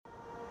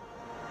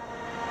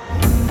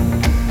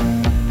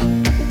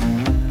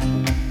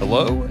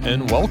Hello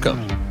and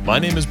welcome. My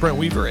name is Brent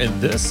Weaver, and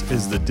this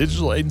is the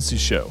Digital Agency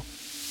Show,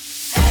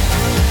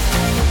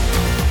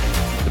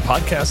 the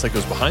podcast that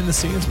goes behind the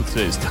scenes with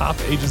today's top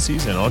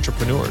agencies and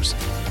entrepreneurs.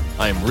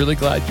 I am really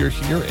glad you're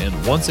here,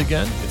 and once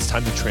again, it's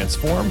time to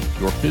transform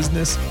your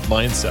business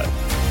mindset.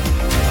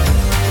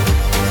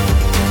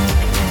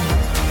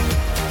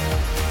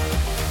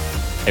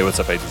 Hey, what's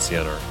up, agency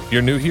owner? If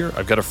you're new here,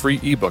 I've got a free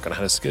ebook on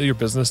how to scale your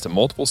business to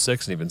multiple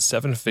six and even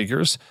seven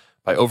figures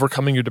by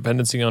overcoming your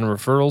dependency on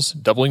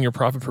referrals, doubling your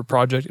profit per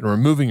project, and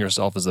removing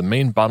yourself as the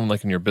main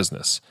bottleneck in your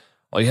business.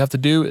 All you have to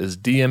do is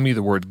DM me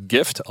the word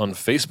gift on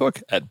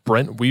Facebook at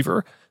Brent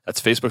Weaver. That's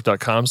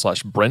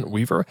facebook.com/Brent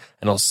Weaver,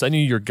 and I'll send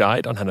you your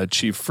guide on how to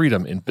achieve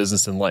freedom in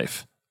business and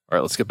life. All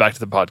right, let's get back to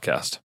the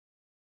podcast.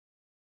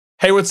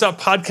 Hey, what's up,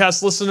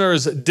 podcast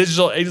listeners,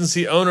 digital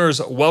agency owners?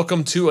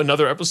 Welcome to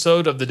another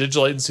episode of the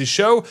Digital Agency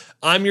Show.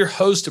 I'm your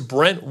host,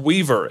 Brent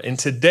Weaver, and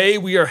today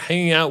we are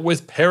hanging out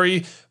with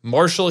Perry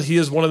Marshall. He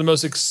is one of the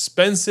most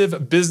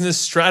expensive business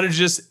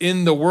strategists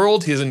in the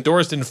world. He is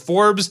endorsed in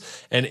Forbes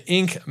and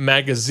INC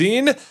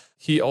Magazine.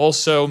 He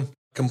also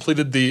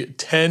completed the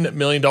 $10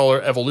 million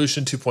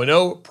Evolution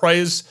 2.0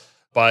 prize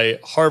by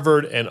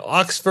Harvard and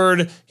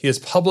Oxford. He is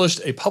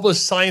a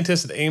published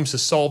scientist that aims to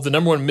solve the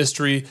number one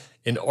mystery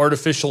in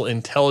artificial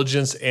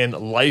intelligence and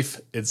life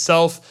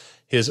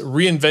itself. His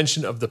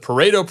reinvention of the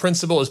Pareto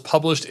Principle is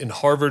published in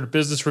Harvard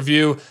Business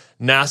Review.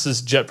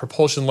 NASA's Jet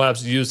Propulsion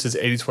Labs used his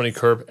 80-20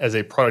 curve as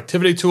a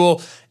productivity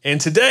tool. And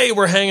today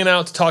we're hanging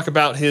out to talk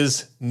about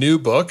his new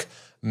book,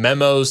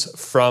 Memos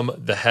from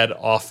the Head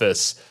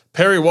Office.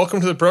 Perry,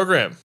 welcome to the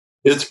program.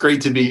 It's great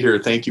to be here.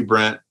 Thank you,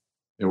 Brent.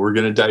 And we're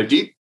going to dive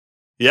deep.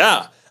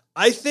 Yeah.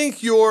 I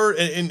think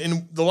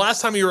in the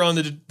last time you were on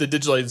the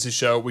Digital Agency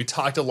Show, we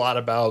talked a lot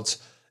about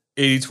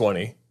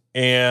 80-20.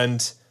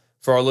 And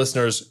for our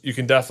listeners, you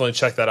can definitely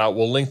check that out.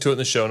 We'll link to it in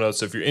the show notes.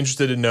 So if you're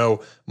interested to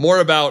know more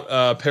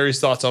about Perry's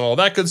thoughts on all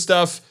that good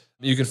stuff,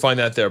 you can find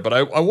that there. But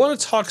I want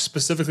to talk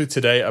specifically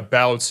today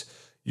about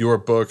your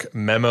book,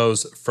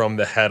 Memos from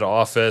the Head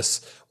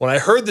Office. When I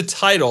heard the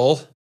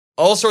title,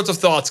 all sorts of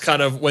thoughts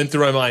kind of went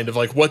through my mind of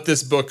like what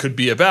this book could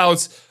be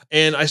about.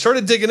 And I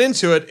started digging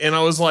into it, and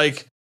I was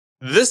like,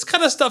 this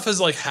kind of stuff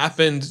has like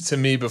happened to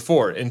me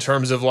before in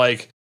terms of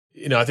like,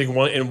 you know, I think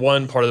in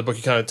one part of the book,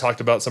 you kind of talked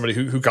about somebody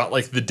who got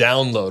like the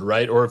download,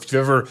 right? Or if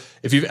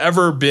you've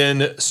ever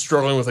been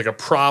struggling with like a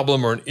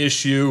problem or an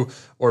issue,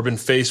 or been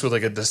faced with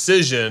like a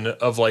decision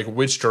of like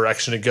which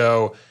direction to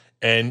go,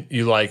 and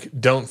you like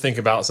don't think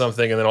about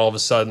something, and then all of a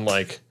sudden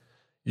like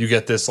you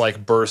get this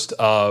like burst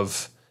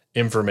of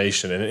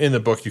information. And in the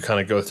book, you kind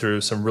of go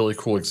through some really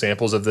cool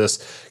examples of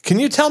this. Can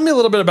you tell me a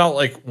little bit about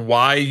like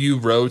why you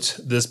wrote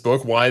this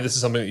book, why this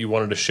is something that you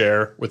wanted to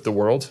share with the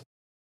world?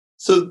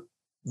 So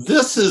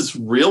this is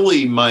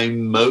really my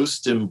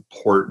most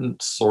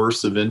important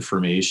source of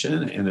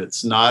information, and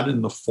it's not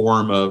in the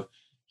form of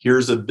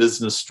here's a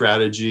business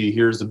strategy,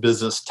 here's a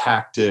business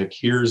tactic,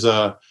 here's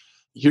a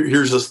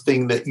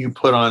thing that you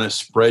put on a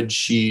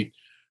spreadsheet,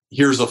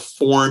 here's a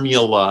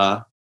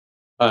formula.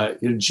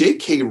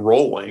 J.K.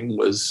 Rowling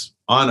was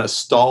on a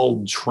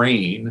stalled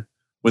train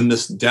when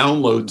this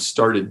download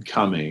started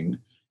coming,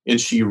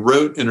 and she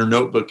wrote in her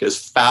notebook as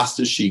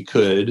fast as she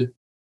could.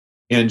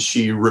 And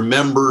she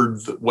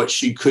remembered what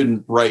she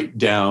couldn't write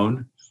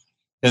down.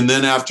 And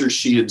then after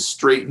she had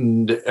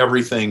straightened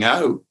everything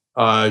out,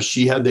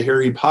 she had the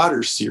Harry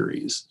Potter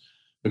series.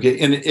 Okay.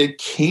 And it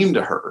came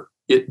to her.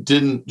 It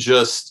didn't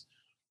just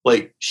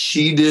like,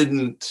 she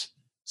didn't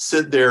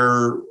sit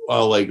there,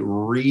 like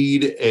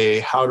read a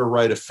how to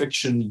write a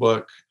fiction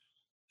book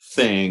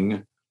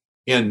thing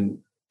and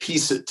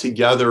piece it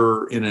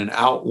together in an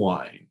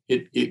outline.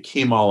 It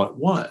came all at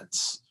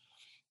once.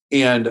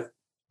 And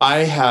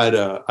I've had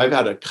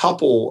a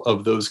couple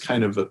of those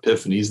kind of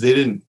epiphanies. They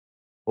didn't,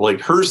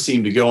 like hers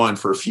seemed to go on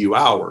for a few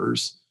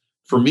hours.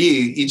 For me,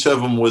 each of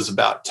them was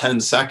about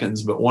 10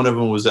 seconds, but one of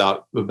them was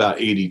about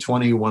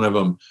 80-20. One of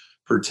them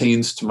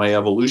pertains to my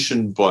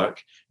evolution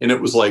book. And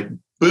it was like,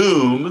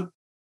 boom.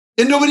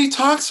 And nobody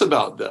talks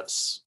about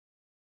this.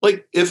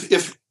 Like if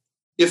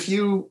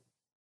you,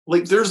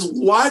 like there's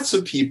lots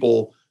of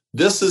people,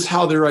 this is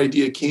how their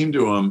idea came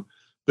to them.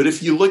 But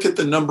if you look at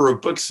the number of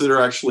books that are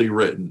actually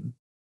written,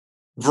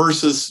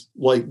 versus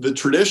like the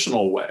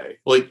traditional way,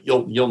 like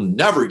you'll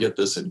never get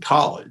this in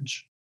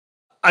college.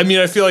 I mean,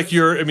 I feel like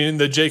in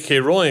the J.K.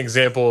 Rowling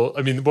example,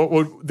 I mean, what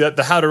would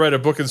the how to write a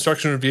book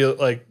instruction would be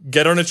like,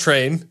 get on a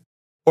train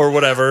or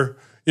whatever,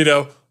 you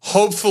know,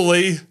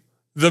 hopefully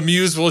the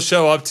muse will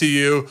show up to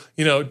you,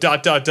 you know, ...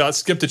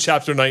 skip to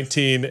chapter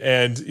 19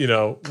 and, you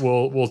know,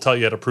 we'll tell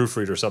you how to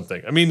proofread or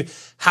something. I mean,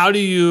 how do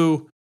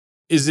you,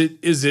 is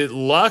it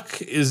luck?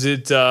 Is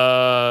it,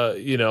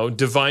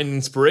 divine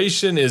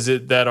inspiration? Is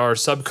it that our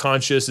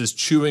subconscious is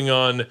chewing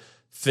on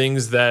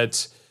things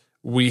that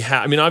we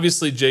have? I mean,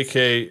 obviously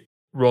J.K.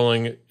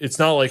 Rowling, it's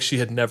not like she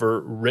had never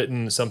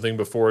written something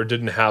before,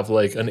 didn't have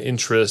like an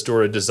interest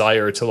or a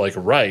desire to like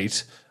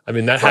write. I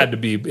mean, that had to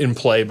be in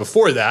play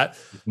before that.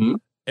 Mm-hmm.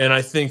 And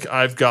I think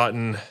I've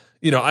gotten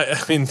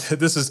I mean,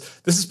 this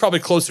is probably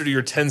closer to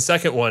your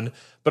 10-second one,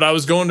 but I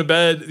was going to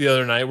bed the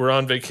other night. We're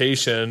on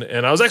vacation,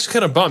 and I was actually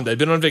kind of bummed. I'd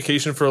been on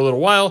vacation for a little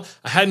while.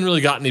 I hadn't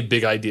really got any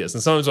big ideas.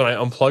 And sometimes when I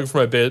unplug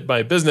from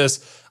my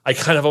business, I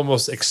kind of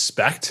almost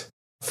expect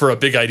for a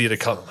big idea to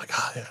come. I'm like,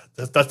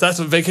 that's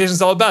what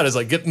vacation's all about, is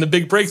like getting the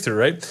big breakthrough,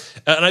 right?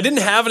 And I didn't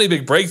have any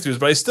big breakthroughs,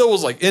 but I still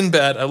was like in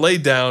bed. I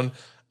laid down.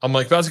 I'm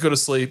like about to go to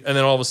sleep, and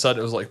then all of a sudden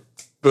it was like,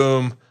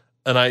 boom.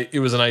 And it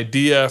was an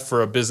idea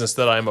for a business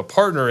that I'm a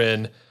partner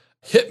in,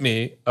 hit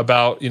me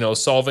about,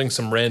 solving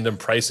some random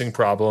pricing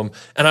problem.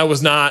 And I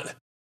was not,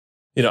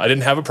 I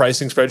didn't have a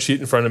pricing spreadsheet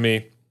in front of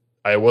me.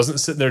 I wasn't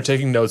sitting there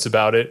taking notes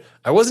about it.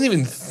 I wasn't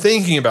even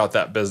thinking about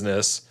that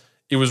business.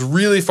 It was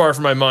really far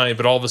from my mind,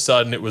 but all of a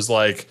sudden it was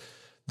like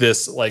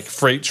this like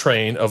freight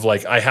train of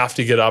like, I have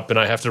to get up and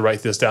I have to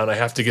write this down. I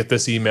have to get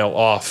this email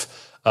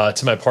off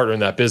to my partner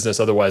in that business.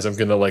 Otherwise I'm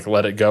going to like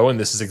let it go. And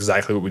this is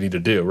exactly what we need to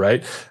do.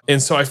 Right.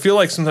 And so I feel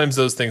like sometimes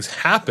those things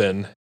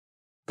happen,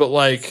 but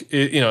like,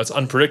 it's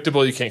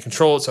unpredictable. You can't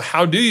control it. So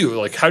how do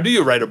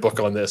you write a book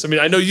on this? I mean,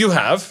 I know you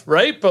have,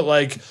 right? But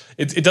like,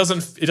 it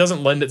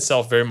doesn't lend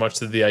itself very much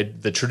to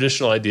the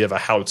traditional idea of a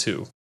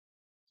how-to.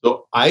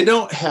 So I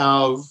don't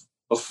have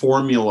a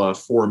formula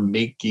for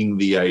making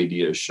the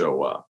idea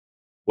show up.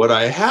 What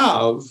I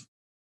have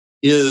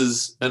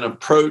is an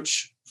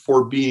approach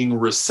for being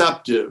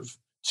receptive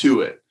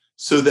to it,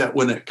 so that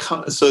when it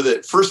comes, so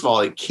that first of all,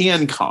 it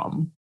can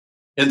come.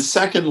 And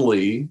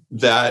secondly,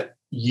 that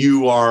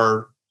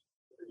you're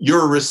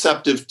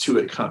receptive to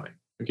it coming.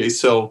 Okay.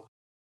 So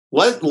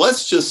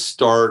let's just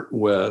start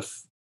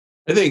with,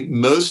 I think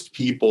most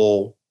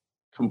people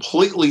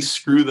completely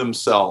screw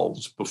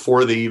themselves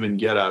before they even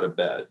get out of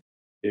bed.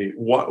 Okay.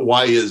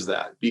 Why is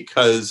that?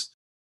 Because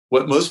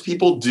what most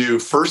people do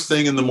first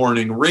thing in the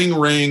morning, ring,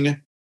 ring,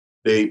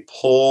 they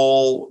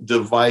pull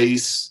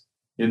device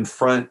in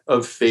front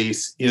of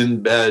face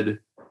in bed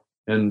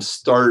and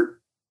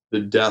start the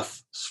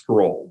death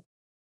scroll.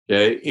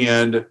 Okay.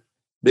 And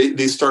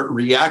they start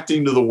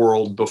reacting to the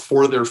world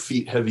before their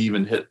feet have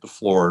even hit the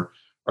floor.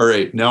 All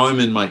right, now I'm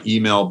in my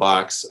email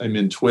box. I'm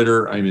in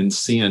Twitter. I'm in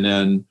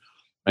CNN.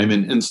 I'm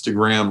in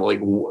Instagram,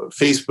 like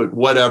Facebook,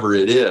 whatever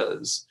it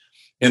is.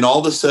 And all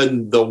of a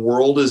sudden, the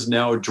world is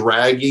now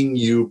dragging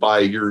you by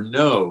your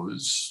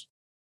nose.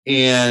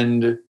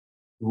 And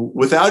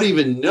without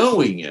even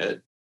knowing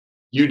it,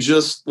 you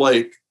just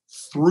like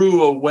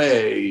threw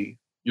away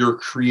your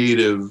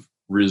creative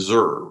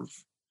reserve.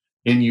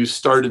 And you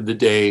started the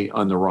day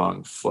on the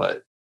wrong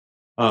foot.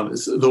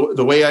 So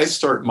the way I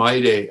start my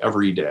day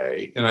every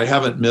day, and I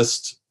haven't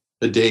missed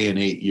a day in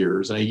 8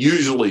 years, and I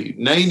usually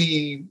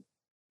 98%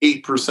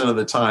 of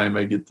the time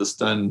I get this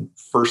done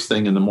first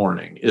thing in the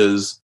morning,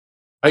 is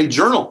I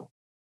journal.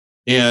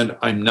 And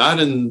I'm not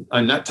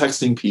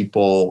texting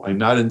people. I'm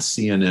not in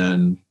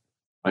CNN.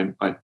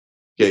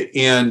 Okay.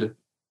 And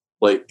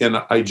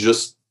I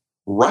just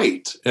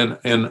write.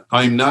 And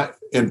I'm not,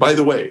 and by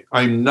the way,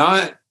 I'm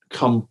not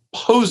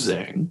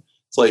composing.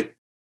 It's like,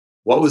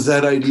 what was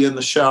that idea in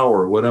the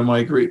shower? What am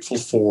I grateful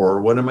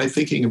for? What am I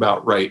thinking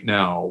about right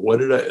now?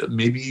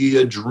 Maybe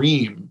a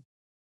dream.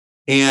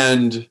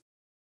 And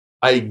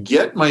I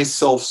get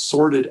myself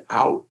sorted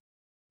out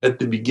at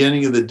the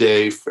beginning of the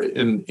day.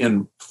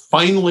 And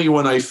finally,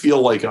 when I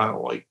feel like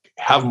I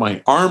have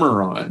my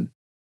armor on,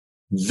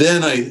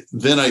 then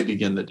I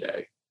begin the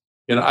day.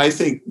 And I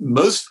think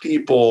most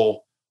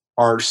people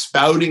are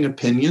spouting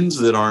opinions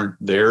that aren't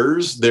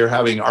theirs. They're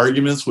having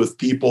arguments with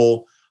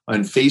people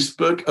on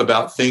Facebook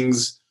about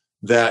things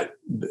that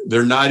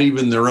they're not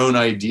even their own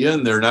idea,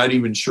 and they're not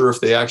even sure if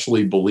they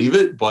actually believe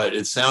it, but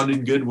it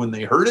sounded good when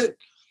they heard it.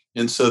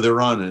 And so they're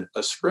on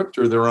a script,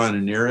 or they're on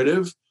a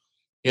narrative.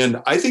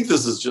 And I think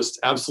this is just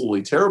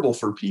absolutely terrible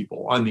for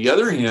people. On the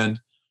other hand,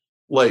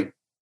 like,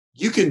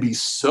 you can be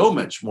so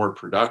much more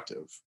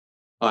productive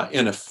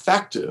and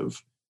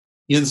effective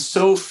in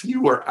so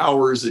fewer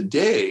hours a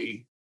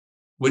day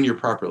when you're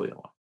properly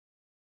aligned.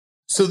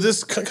 So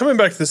this, coming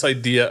back to this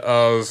idea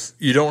of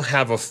you don't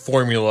have a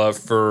formula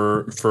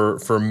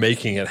for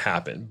making it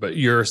happen, but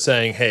you're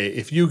saying, hey,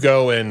 if you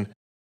go and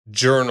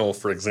journal,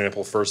 for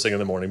example, first thing in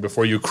the morning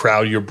before you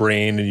crowd your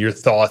brain and your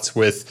thoughts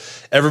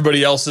with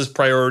everybody else's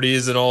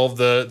priorities and all of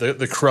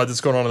the crud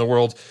that's going on in the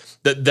world,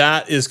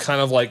 that is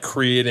kind of like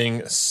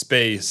creating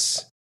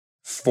space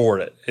for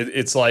it.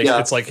 It's like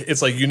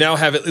you now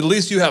have, at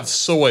least you have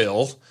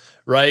soil,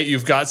 right?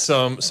 You've got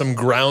some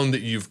ground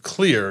that you've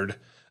cleared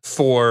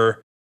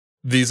for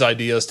these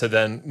ideas to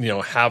then,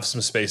 have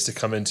some space to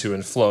come into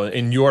and flow.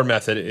 And your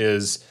method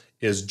is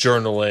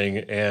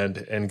journaling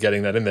and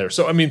getting that in there.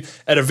 So, I mean,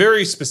 at a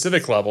very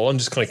specific level, I'm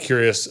just kind of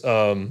curious,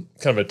 kind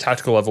of a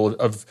tactical level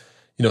of,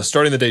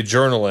 starting the day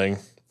journaling.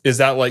 Is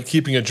that like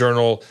keeping a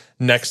journal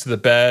next to the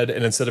bed,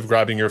 and instead of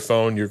grabbing your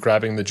phone, you're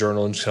grabbing the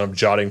journal and just kind of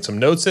jotting some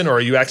notes in? Or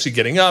are you actually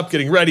getting up,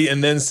 getting ready,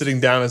 and then sitting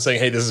down and saying,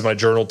 hey, this is my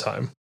journal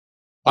time?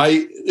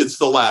 It's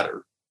the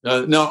latter.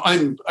 No,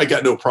 I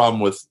got no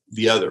problem with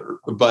the other,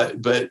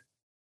 but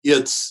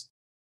it's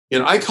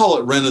And I call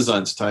it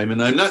Renaissance time.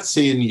 And I'm not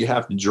saying you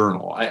have to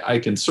journal. I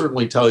can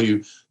certainly tell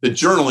you that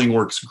journaling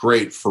works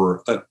great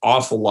for an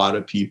awful lot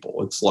of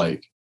people. It's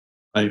like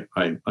I'm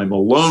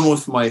alone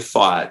with my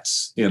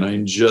thoughts, and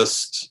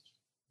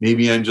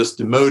maybe I'm just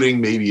emoting.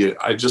 Maybe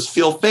I just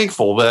feel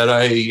thankful that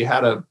I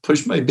had to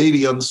push my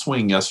baby on the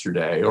swing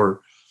yesterday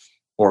or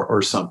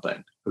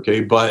something.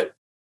 Okay. But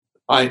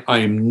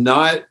I'm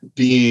not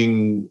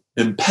being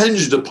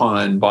impinged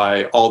upon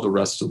by all the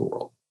rest of the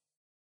world.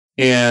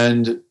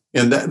 And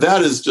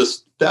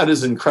that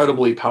is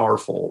incredibly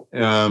powerful.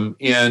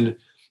 And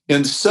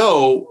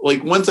so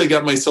like once I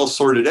got myself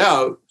sorted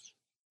out,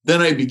 then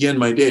I began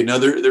my day. Now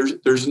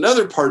there's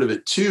another part of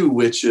it too,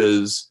 which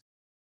is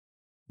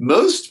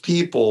most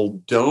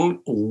people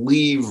don't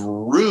leave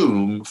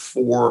room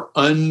for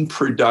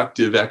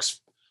unproductive,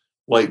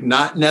 like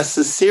not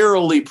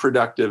necessarily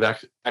productive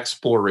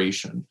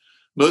exploration.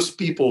 Most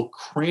people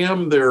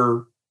cram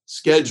their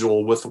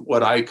schedule with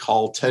what I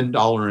call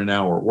 $10 an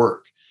hour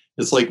work.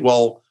 It's like,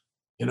 well,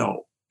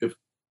 if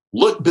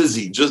look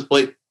busy, just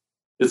like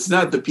it's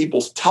not that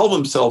people tell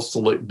themselves to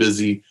look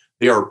busy.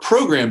 They are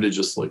programmed to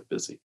just look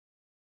busy.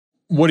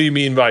 What do you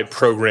mean by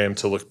programmed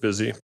to look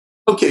busy?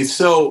 Okay,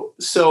 so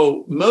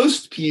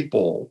most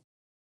people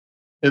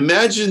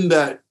imagine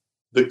that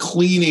the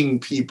cleaning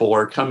people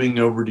are coming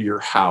over to your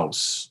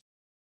house.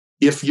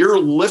 If you're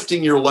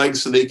lifting your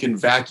legs so they can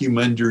vacuum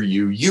under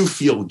you, you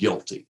feel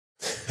guilty.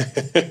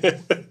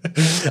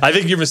 I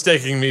think you're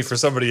mistaking me for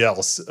somebody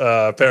else,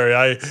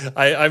 Perry.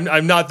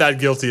 I'm not that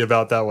guilty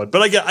about that one,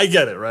 but I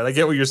get it, right? I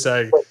get what you're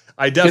saying.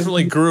 I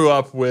definitely grew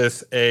up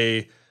with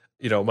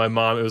my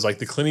mom. It was like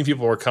the cleaning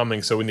people were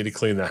coming, so we need to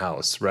clean the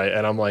house, right?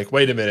 And I'm like,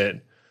 wait a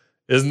minute,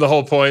 isn't the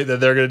whole point that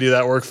they're going to do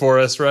that work for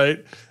us,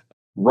 right?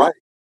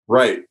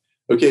 Right.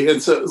 Okay,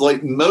 and so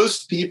like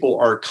most people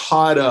are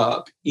caught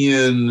up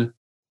in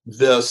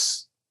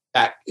this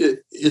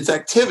it's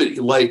activity.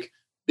 Like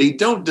they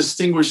don't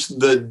distinguish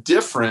the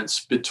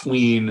difference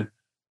between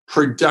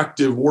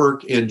productive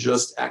work and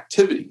just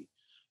activity.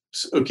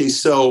 Okay,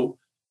 so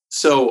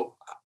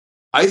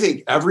I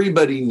think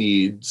everybody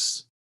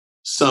needs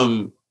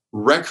some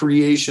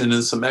recreation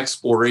and some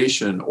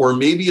exploration, or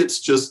maybe it's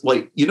just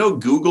like,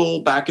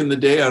 Google back in the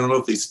day, I don't know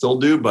if they still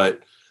do,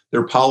 but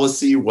their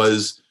policy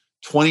was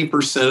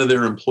 20% of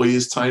their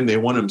employees' time they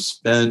want them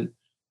spent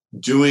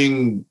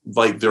doing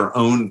like their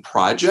own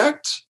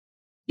project,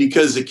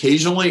 because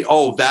occasionally,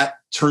 that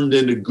turned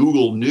into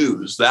Google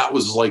News. That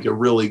was like a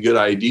really good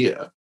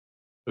idea.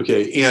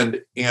 Okay.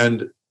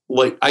 And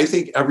like, I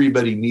think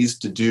everybody needs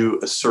to do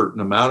a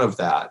certain amount of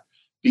that,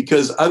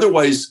 because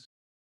otherwise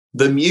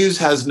the muse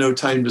has no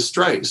time to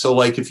strike. So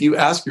like, if you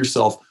ask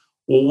yourself,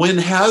 well, when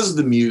has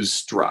the muse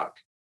struck?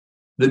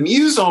 The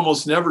muse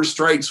almost never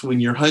strikes when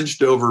you're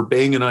hunched over,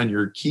 banging on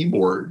your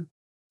keyboard,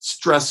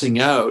 stressing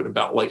out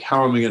about like,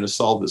 how am I going to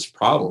solve this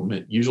problem?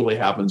 It usually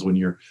happens when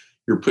you're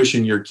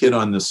pushing your kid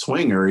on the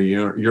swing, or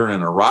you're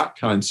in a rock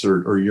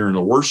concert, or you're in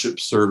a worship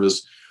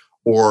service,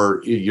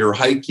 or you're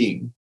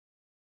hiking.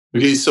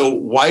 Okay, so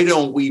why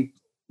don't we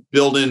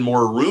build in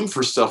more room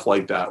for stuff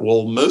like that?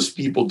 Well, most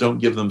people don't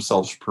give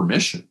themselves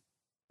permission.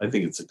 I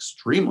think it's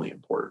extremely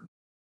important.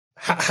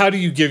 How do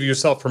you give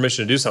yourself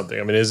permission to do something?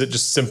 I mean, is it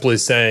just simply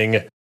saying,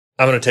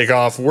 I'm going to take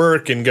off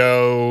work and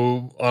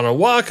go on a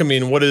walk? I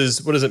mean, what does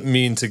it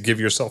mean to give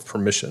yourself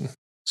permission?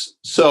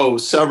 So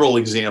several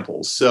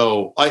examples.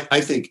 So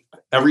I think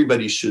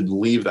everybody should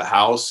leave the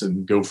house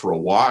and go for a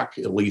walk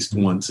at least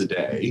once a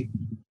day.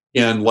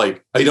 And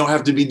like, I don't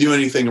have to be doing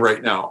anything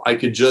right now. I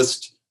could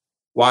just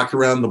walk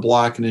around the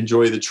block and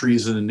enjoy the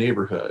trees in the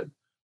neighborhood.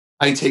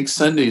 I take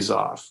Sundays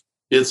off.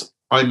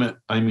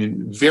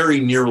 I'm very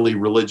nearly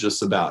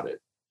religious about it.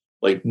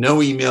 Like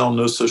no email,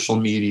 no social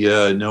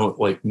media, no,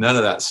 like none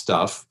of that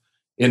stuff,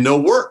 and no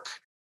work.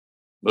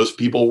 Most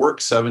people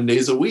work 7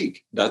 days a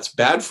week. That's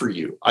bad for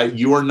you.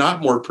 You are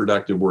not more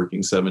productive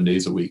working 7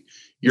 days a week.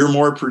 You're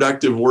more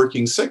productive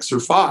working 6 or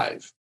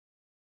 5.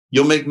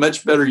 You'll make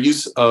much better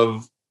use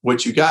of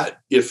what you got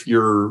if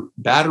your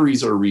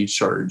batteries are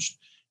recharged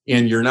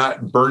and you're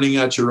not burning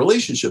out your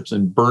relationships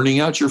and burning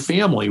out your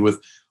family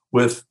with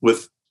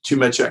too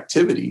much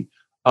activity.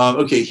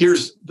 Okay,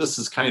 this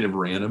is kind of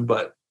random,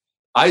 but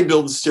I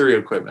build stereo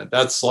equipment.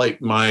 That's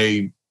like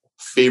my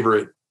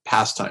favorite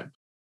pastime.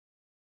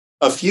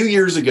 A few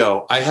years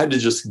ago, I had to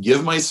just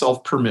give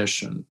myself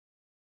permission.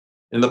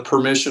 And the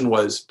permission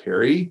was,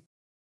 Perry,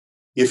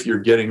 if you're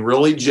getting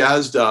really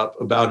jazzed up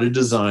about a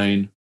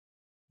design,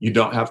 you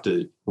don't have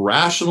to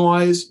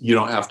rationalize, you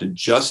don't have to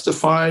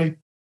justify,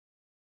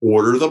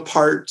 order the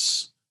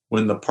parts.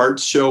 When the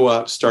parts show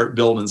up, start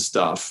building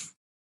stuff,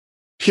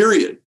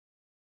 period.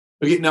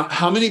 Okay, now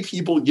how many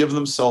people give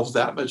themselves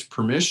that much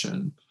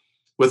permission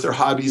with their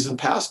hobbies and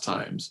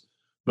pastimes?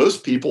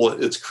 Most people,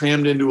 it's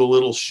crammed into a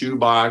little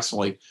shoebox,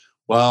 like,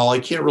 well, I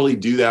can't really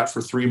do that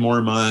for 3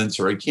 more months,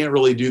 or I can't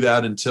really do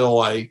that until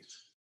I,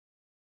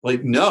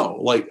 like, no,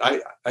 like,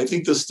 I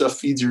think this stuff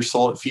feeds your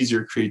soul, it feeds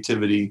your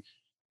creativity.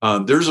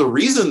 There's a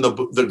reason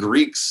the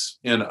Greeks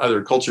and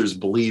other cultures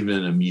believe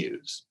in a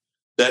muse,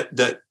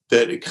 that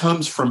it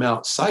comes from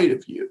outside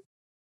of you.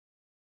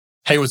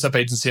 Hey, what's up,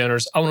 agency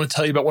owners? I want to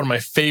tell you about one of my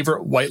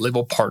favorite white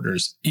label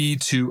partners,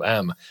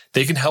 E2M.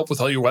 They can help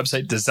with all your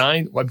website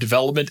design, web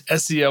development,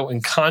 SEO,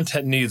 and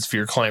content needs for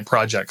your client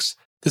projects.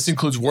 This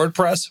includes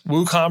WordPress,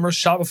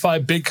 WooCommerce,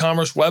 Shopify,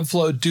 BigCommerce,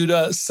 Webflow,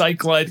 Duda,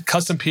 SiteGlide,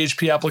 custom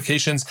PHP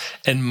applications,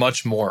 and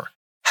much more.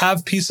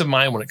 Have peace of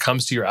mind when it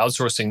comes to your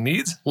outsourcing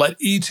needs. Let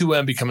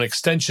E2M become an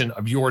extension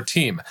of your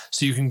team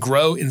so you can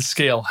grow and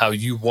scale how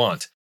you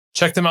want.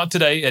 Check them out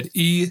today at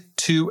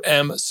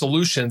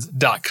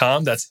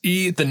e2msolutions.com. That's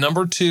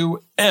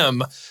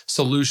E2M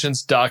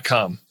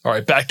solutions.com. All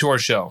right, back to our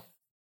show.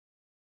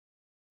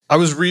 I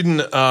was reading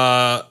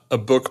a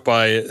book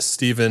by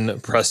Stephen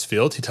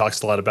Pressfield. He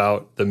talks a lot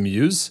about the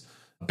Muse.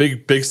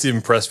 Big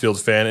Stephen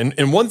Pressfield fan.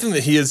 And one thing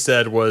that he had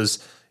said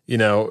was, you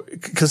know,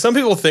 because some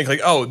people think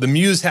like, oh, the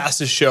Muse has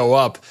to show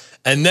up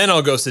and then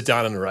I'll go sit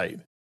down and write.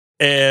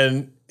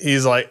 And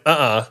he's like,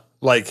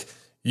 like,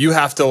 you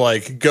have to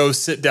like go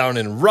sit down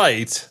and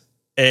write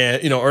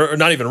and, you know, or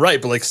not even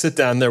write, but like sit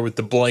down there with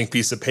the blank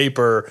piece of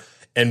paper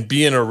and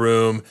be in a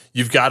room.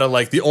 You've got to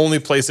like, the only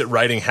place that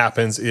writing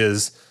happens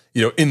is,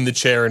 you know, in the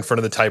chair in front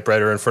of the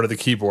typewriter, in front of the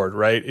keyboard,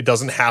 right? It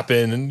doesn't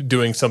happen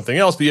doing something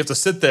else, but you have to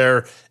sit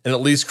there and at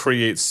least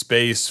create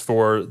space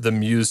for the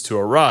muse to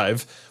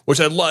arrive, which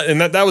I love. And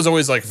that was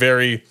always like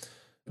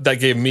that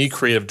gave me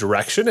creative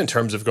direction in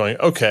terms of going,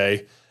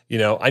 okay, you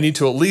know, I need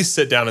to at least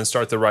sit down and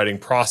start the writing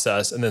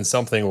process and then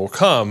something will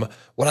come.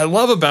 What I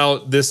love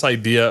about this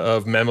idea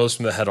of memos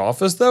from the head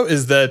office, though,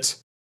 is that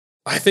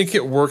I think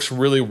it works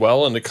really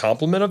well in the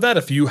complement of that.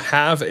 If you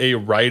have a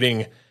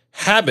writing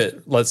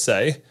habit, let's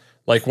say,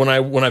 like when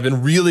I've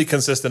been really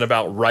consistent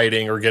about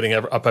writing or getting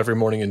up every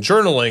morning and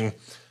journaling,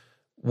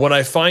 what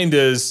I find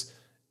is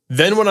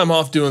then when I'm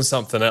off doing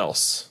something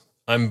else,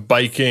 I'm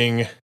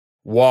biking,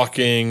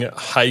 walking,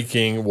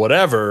 hiking,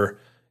 whatever,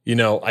 you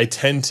know, I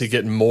tend to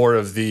get more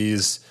of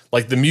these,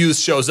 like the muse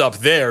shows up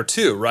there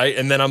too, right?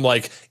 And then I'm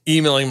like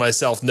emailing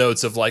myself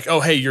notes of like, oh,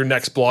 hey, your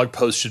next blog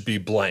post should be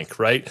blank,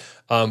 right?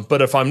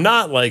 But if I'm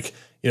not like,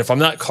 you know, if I'm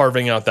not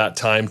carving out that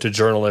time to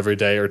journal every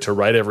day or to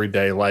write every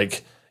day,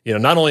 like, you know,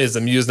 not only is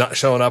the muse not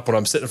showing up when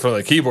I'm sitting in front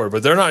of the keyboard,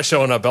 but they're not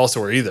showing up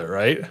elsewhere either,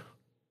 right?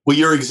 Well,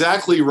 you're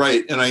exactly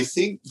right. And I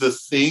think the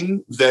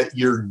thing that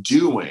you're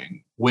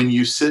doing when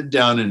you sit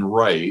down and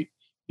write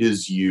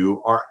is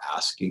you are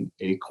asking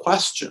a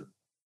question.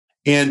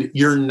 And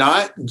you're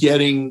not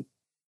getting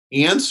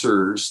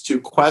answers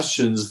to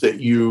questions that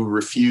you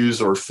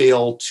refuse or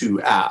fail to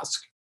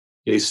ask.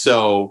 Okay,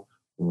 so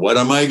what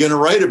am I going to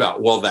write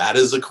about? Well, that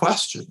is a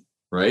question,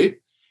 right?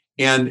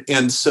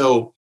 And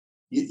so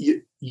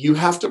you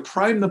have to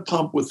prime the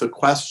pump with a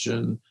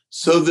question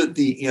so that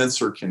the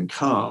answer can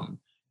come.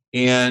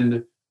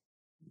 And,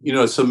 you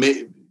know, so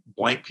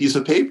blank piece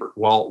of paper.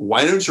 Well,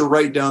 why don't you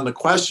write down the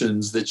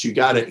questions that you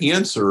got to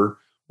answer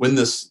when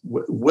this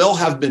will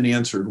have been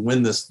answered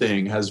when this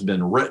thing has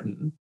been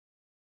written,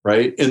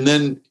 right? And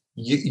then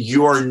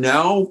you are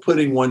now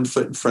putting one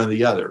foot in front of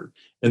the other.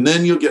 And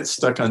then you'll get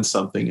stuck on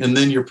something. And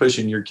then you're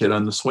pushing your kid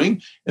on the swing.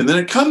 And then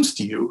it comes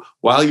to you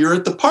while you're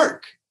at the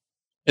park.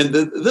 And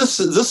this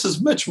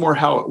is much more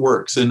how it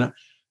works. And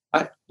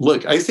I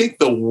think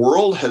the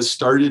world has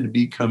started to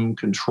become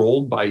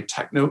controlled by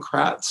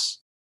technocrats.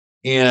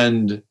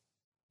 And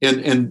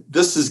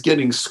this is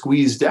getting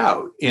squeezed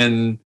out.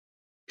 And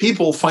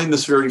people find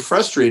this very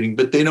frustrating,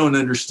 but they don't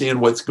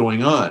understand what's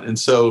going on. And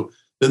so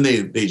then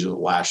they just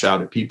lash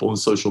out at people in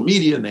social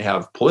media and they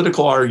have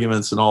political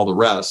arguments and all the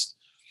rest.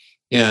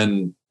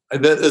 And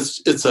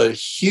it's a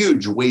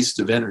huge waste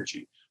of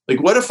energy.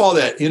 Like, what if all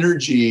that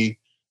energy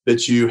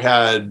that you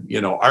had,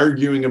 you know,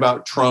 arguing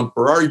about Trump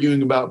or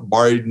arguing about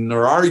Biden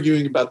or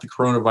arguing about the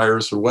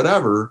coronavirus or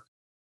whatever,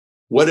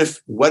 what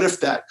if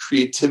that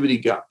creativity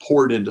got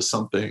poured into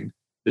something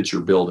that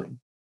you're building?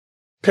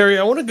 Perry,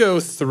 I want to go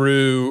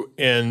through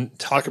and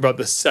talk about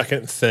the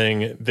second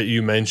thing that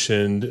you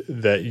mentioned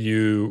that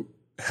you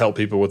help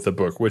people with the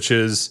book, which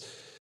is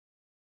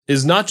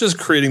not just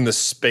creating the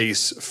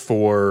space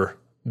for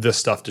this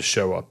stuff to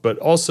show up, but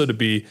also to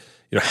be,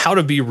 you know, how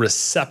to be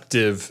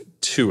receptive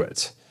to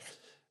it.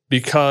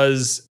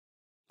 Because,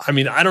 I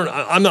mean,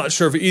 I'm not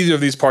sure if either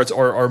of these parts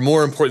are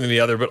more important than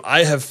the other, but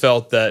I have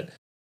felt that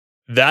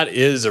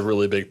is a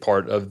really big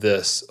part of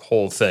this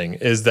whole thing,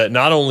 is that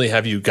not only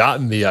have you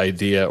gotten the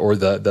idea or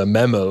the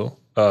memo,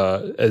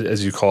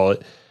 as you call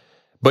it,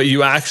 but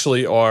you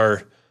actually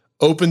are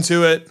open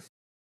to it.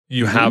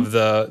 You have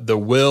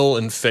the will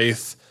and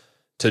faith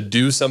to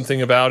do something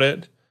about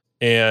it,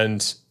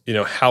 and you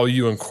know how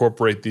you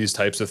incorporate these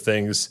types of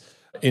things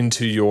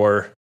into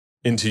your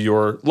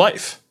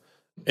life,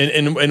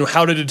 and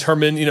how to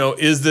determine, you know,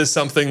 is this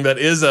something that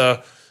is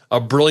a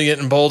brilliant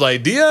and bold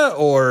idea,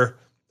 or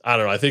I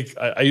don't know. I think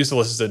I used to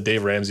listen to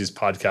Dave Ramsey's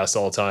podcast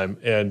all the time,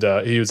 and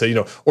he would say, you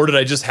know, or did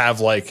I just have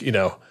like, you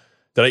know,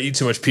 did I eat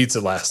too much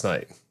pizza last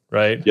night?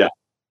 Right? Yeah,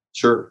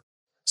 sure.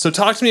 So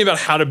talk to me about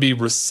how to be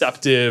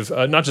receptive,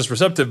 not just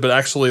receptive, but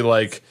actually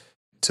like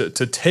to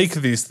take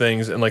these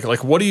things and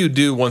like what do you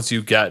do once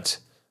you get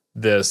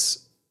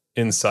this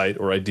insight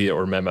or idea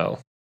or memo?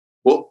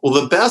 Well,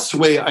 Well, the best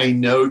way I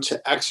know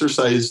to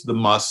exercise the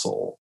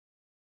muscle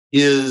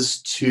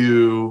is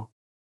to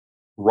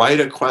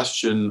write a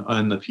question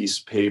on the piece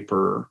of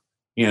paper,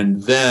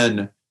 and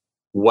then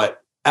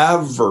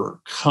whatever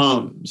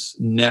comes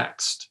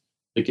next,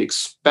 like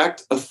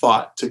expect a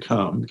thought to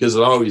come, because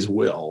it always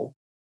will,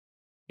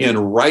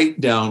 and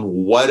write down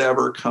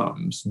whatever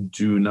comes.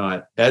 Do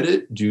not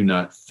edit, do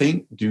not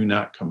think, do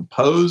not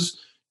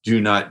compose,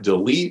 do not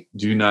delete,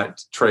 do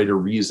not try to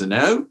reason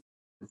out.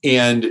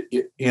 And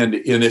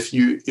if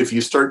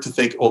you start to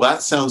think, oh,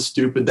 that sounds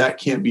stupid, that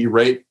can't be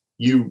right,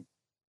 you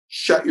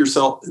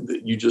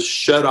just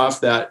shut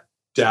off that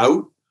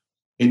doubt,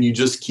 and you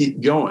just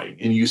keep going,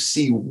 and you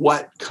see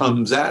what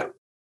comes out.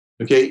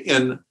 Okay.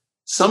 And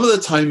some of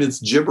the time it's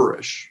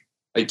gibberish.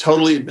 I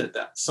totally admit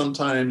that.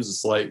 Sometimes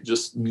it's like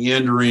just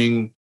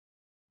meandering.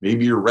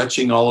 Maybe you're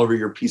retching all over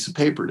your piece of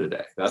paper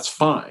today. That's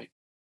fine.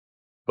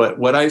 But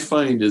what I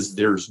find is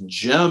there's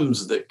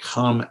gems that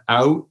come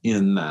out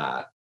in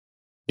that.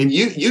 And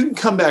you can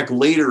come back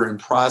later and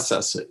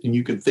process it, and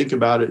you can think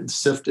about it and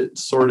sift it and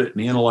sort it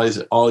and analyze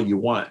it all you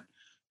want.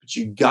 But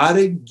you got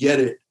to get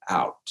it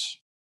out.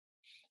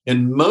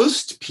 And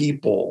most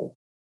people,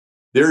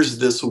 there's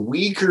this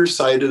weaker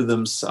side of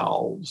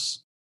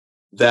themselves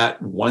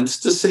that wants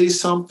to say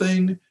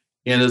something,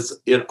 and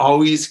it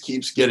always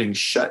keeps getting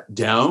shut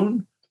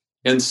down.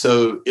 And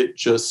so it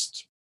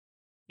just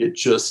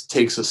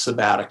takes a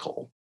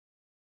sabbatical.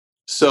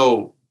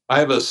 So I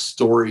have a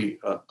story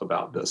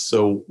about this.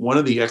 So one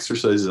of the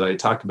exercises I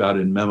talk about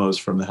in Memos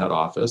from the head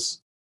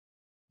office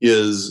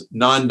is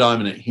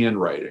non-dominant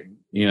handwriting.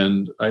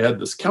 And I had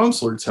this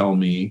counselor tell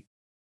me,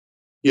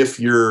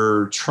 if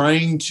you're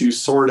trying to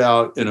sort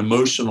out an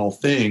emotional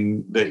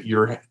thing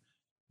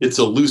it's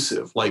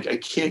elusive. Like, I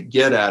can't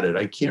get at it.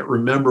 I can't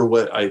remember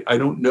I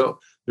don't know.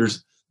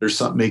 There's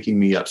something making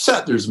me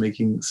upset. There's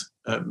making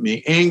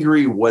me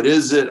angry. What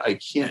is it? I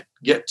can't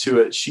get to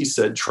it. She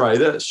said, try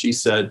this. She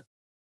said,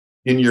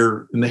 in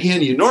the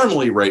hand you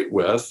normally write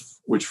with,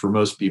 which for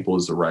most people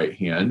is the right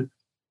hand,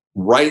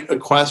 write a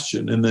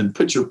question, and then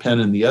put your pen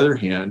in the other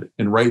hand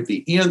and write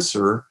the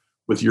answer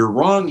with your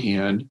wrong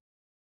hand.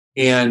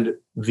 And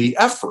the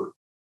effort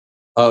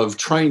of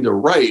trying to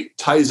write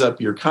ties up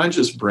your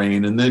conscious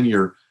brain, and then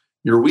your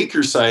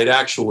weaker side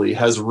actually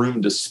has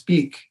room to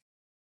speak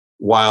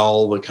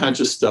while the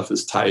conscious stuff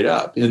is tied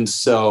up. And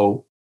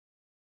so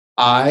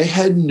I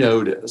had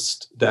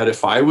noticed that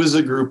if I was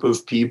with a group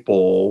of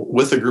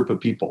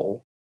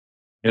people,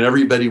 and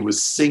everybody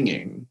was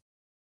singing,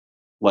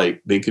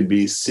 like they could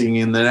be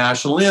singing the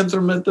national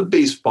anthem at the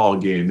baseball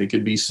game, they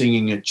could be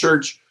singing at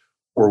church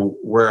or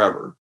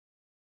wherever,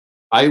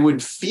 I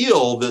would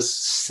feel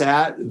this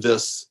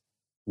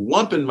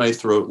lump in my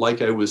throat,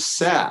 like I was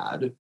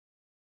sad.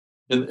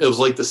 And it was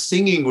like the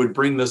singing would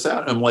bring this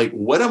out. I'm like,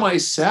 what am I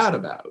sad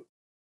about?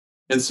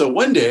 And so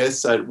one day I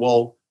said,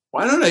 well,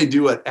 why don't I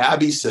do what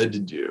Abby said to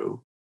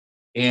do?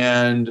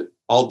 And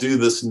I'll do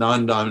this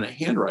non-dominant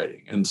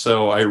handwriting. And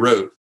so I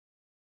wrote,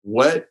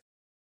 what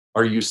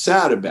are you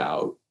sad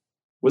about?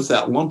 What's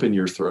that lump in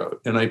your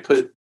throat? And I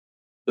put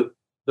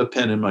the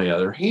pen in my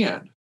other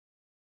hand.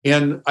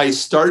 And I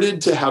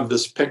started to have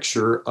this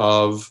picture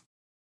of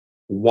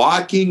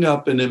walking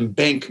up an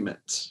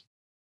embankment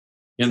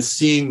and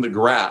seeing the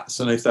grass.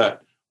 And I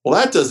thought, well,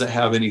 that doesn't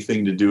have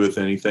anything to do with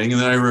anything.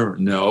 And then I remember,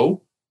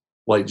 no,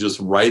 like just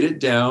write it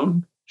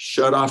down,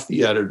 shut off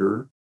the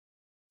editor.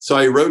 So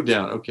I wrote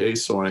down, okay,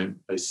 so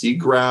I see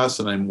grass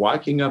and I'm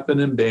walking up an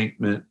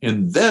embankment,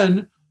 and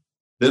then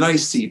I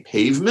see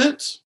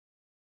pavement.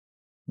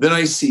 Then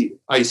I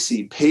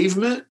see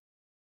pavement,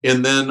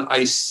 and then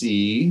I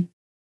see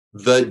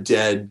the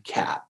dead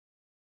cat.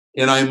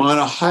 And I'm on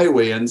a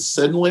highway, and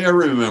suddenly I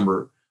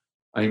remember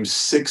I'm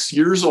 6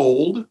 years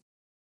old.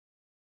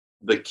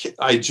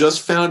 I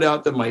just found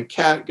out that my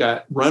cat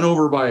got run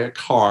over by a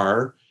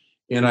car,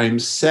 and I'm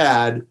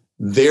sad.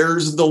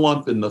 There's the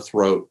lump in the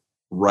throat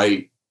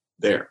right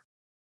there.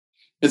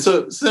 And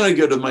so then I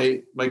go to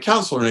my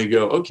counselor and I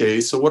go,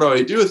 okay, so what do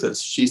I do with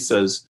this? She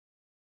says,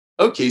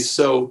 okay,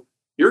 so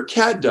your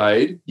cat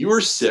died. You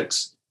were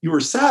 6. You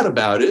were sad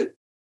about it.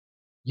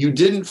 You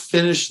didn't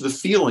finish the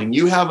feeling.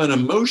 You have an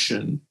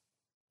emotion.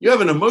 You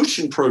have an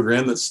emotion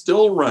program that's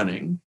still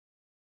running.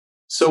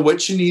 So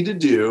what you need to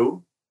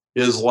do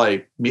is,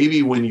 like,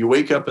 maybe when you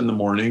wake up in the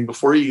morning,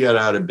 before you get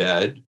out of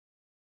bed,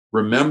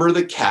 remember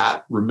the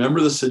cat, remember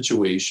the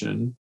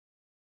situation,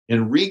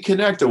 and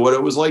reconnect to what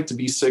it was like to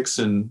be 6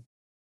 and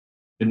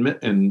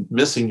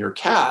missing your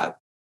cat,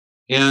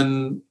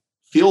 and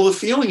feel the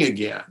feeling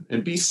again,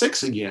 and be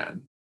 6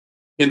 again,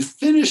 and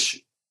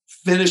finish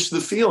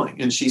the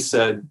feeling. And she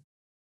said,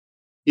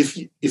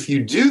 if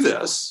you do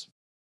this,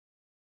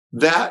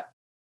 that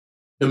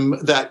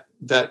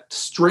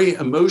stray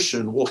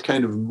emotion will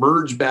kind of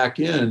merge back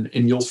in,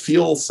 and you'll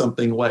feel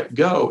something let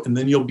go, and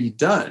then you'll be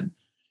done.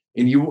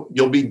 And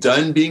you'll be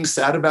done being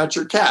sad about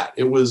your cat.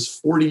 It was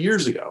 40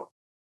 years ago.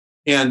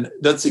 And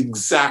that's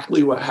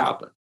exactly what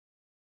happened.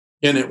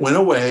 And it went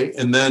away,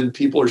 and then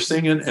people are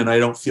singing, and I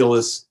don't feel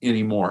this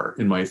anymore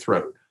in my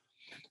throat.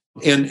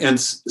 And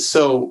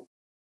so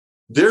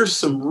there's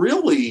some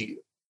really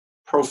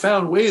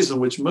profound ways in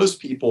which most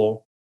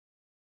people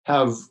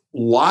have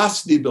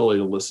lost the ability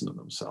to listen to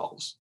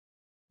themselves.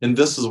 And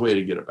this is a way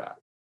to get it back.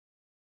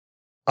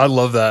 I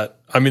love that.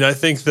 I mean, I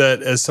think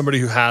that as somebody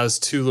who has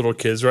 2 little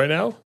kids right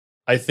now,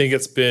 I think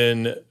it's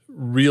been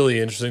really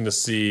interesting to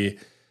see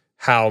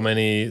how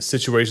many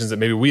situations that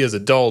maybe we as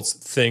adults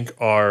think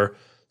are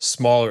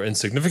small or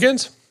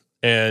insignificant.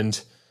 And,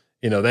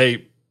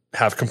 they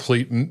have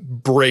complete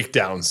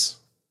breakdowns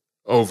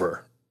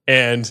over.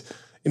 And,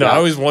 I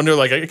always wonder,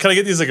 I kind of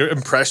get these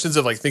impressions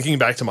of thinking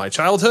back to my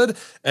childhood.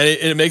 And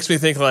it makes me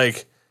think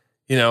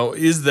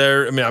is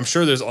there, I'm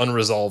sure there's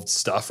unresolved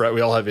stuff, right?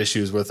 We all have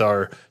issues with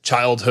our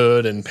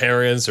childhood and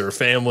parents or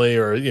family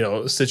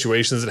or,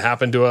 situations that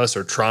happen to us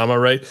or trauma,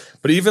 right?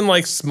 But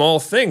even small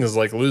things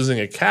like losing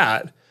a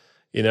cat,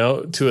 to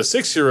a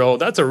 6-year-old,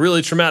 that's a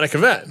really traumatic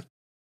event.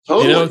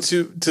 Totally.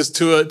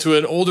 To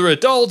an older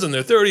adult in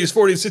their 30s,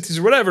 40s, 50s,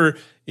 or whatever,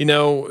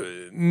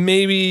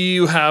 maybe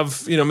you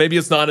have, maybe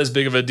it's not as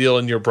big of a deal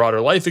in your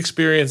broader life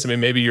experience.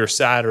 Maybe you're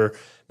sad or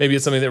maybe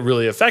it's something that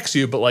really affects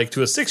you, but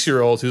to a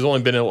 6-year-old who's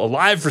only been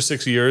alive for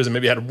 6 years and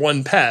maybe had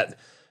one pet,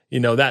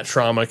 that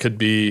trauma could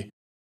be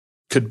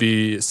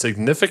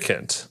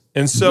significant.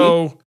 And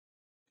so,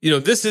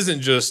 this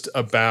isn't just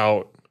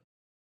about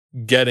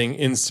getting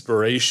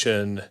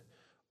inspiration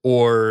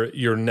or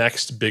your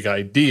next big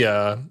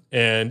idea.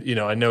 And,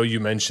 I know you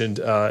mentioned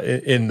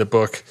in the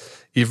book,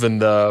 even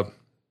the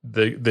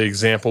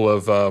example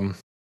of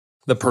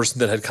the person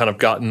that had kind of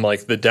gotten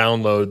the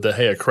download that,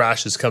 hey, a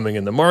crash is coming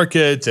in the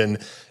market and,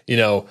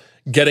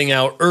 getting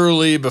out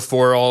early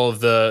before all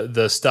of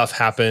the stuff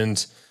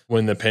happened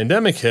when the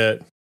pandemic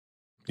hit.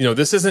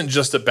 This isn't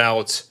just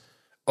about,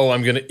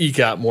 I'm going to eke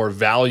out more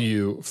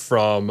value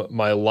from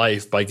my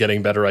life by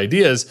getting better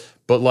ideas,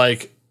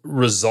 but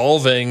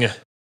resolving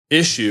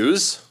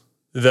issues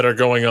that are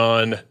going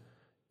on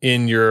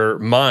in your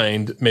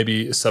mind,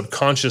 maybe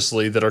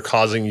subconsciously, that are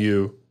causing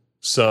you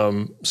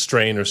some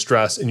strain or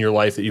stress in your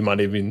life that you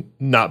might even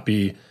not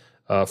be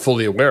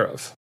fully aware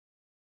of.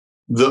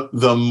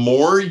 The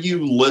more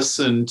you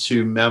listen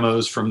to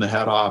memos from the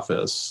head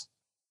office,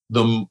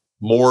 the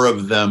more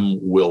of them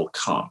will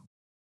come.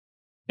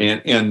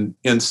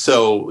 And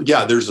so,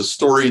 there's a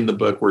story in the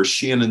book where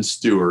Shannon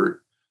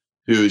Stewart,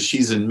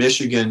 she's in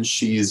Michigan,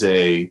 she's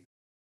a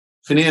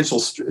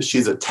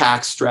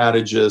tax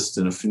strategist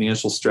and a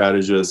financial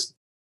strategist.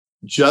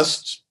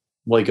 Just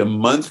a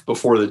month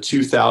before the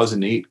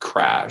 2008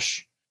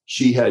 crash,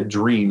 she had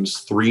dreams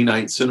 3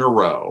 nights in a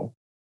row.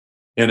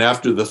 And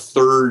after the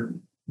 3rd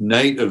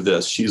night of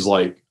this, she's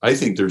like, I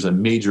think there's a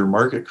major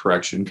market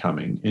correction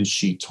coming. And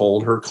she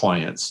told her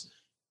clients,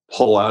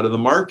 pull out of the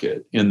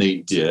market. And they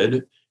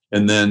did.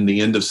 And then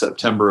the end of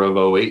September of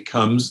 2008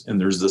 comes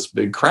and there's this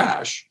big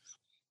crash.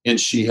 And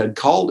she had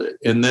called it.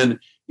 And then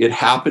it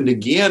happened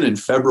again in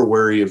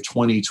February of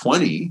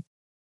 2020.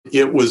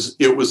 It was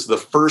the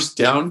first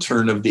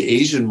downturn of the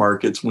Asian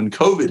markets when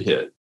COVID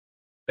hit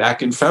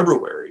back in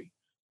February.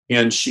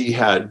 And she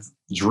had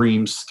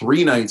dreams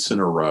 3 nights in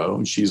a row.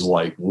 And she's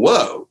like,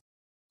 whoa,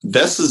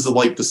 this is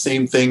the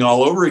same thing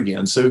all over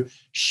again. So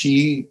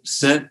she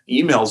sent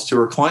emails to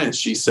her clients.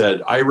 She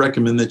said, I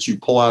recommend that you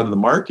pull out of the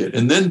market.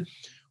 And then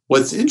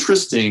what's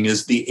interesting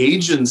is the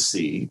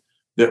agency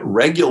that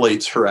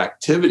regulates her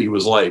activity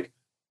was like,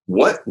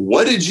 what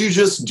did you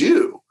just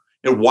do?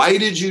 And why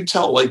did you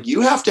tell?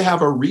 You have to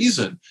have a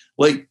reason.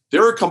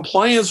 There are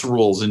compliance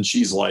rules. And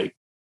she's like,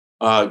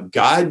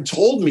 God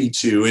told me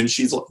to. And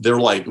they're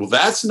like, well,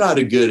 that's not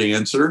a good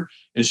answer.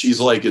 And she's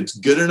like, it's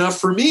good enough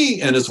for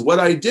me. And it's what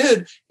I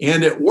did.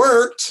 And it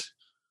worked.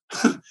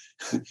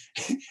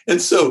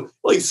 And so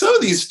some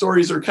of these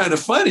stories are kind of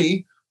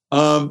funny.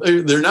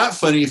 They're not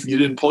funny if you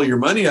didn't pull your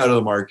money out of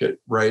the market.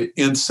 Right.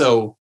 And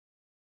so,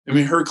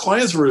 her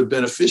clients were a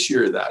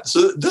beneficiary of that.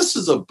 So this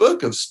is a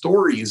book of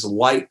stories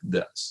like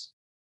this.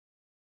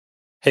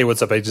 Hey,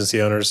 what's up,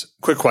 agency owners?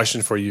 Quick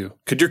question for you.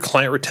 Could your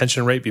client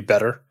retention rate be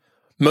better?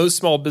 Most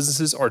small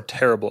businesses are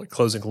terrible at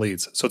closing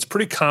leads, so it's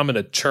pretty common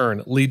to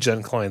churn lead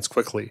gen clients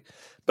quickly.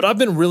 But I've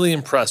been really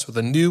impressed with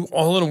a new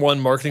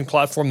all-in-one marketing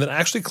platform that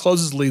actually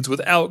closes leads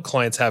without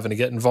clients having to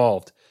get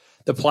involved.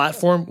 The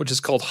platform, which is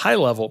called High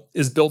Level,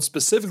 is built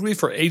specifically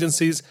for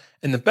agencies,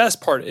 and the best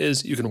part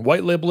is you can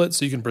white label it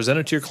so you can present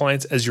it to your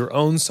clients as your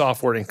own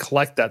software and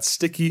collect that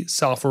sticky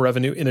software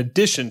revenue in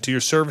addition to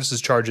your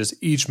services charges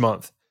each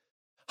month.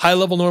 High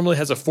Level normally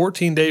has a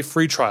 14-day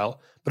free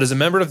trial, but as a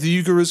member of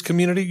the UGurus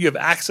community, you have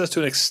access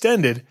to an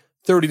extended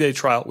 30-day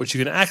trial, which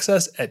you can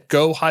access at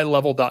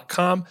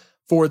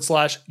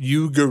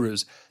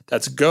gohighlevel.com/UGurus.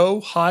 That's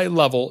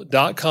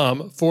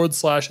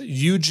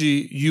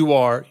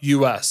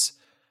gohighlevel.com/UGURUS.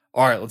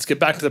 All right, let's get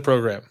back to the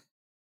program.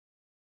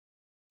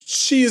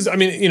 She's, I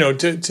think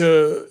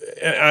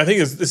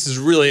this is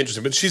really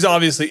interesting, but she's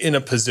obviously in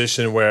a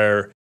position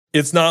where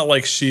it's not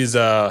like she's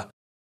a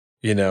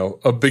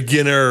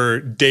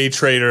beginner day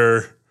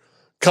trader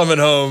coming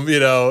home,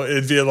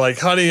 and being like,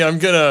 honey, I'm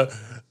going to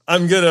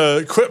I'm going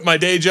to quit my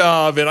day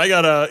job and I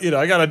got to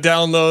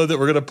download that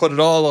we're going to put it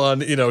all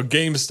on,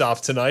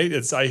 GameStop tonight.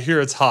 I hear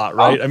it's hot,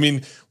 right? I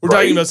mean, we're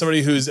talking about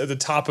somebody who's at the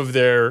top of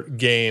their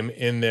game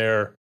in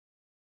their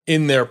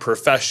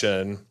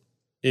profession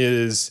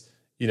is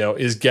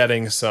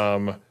getting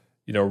some,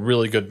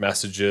 really good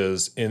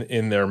messages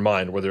in their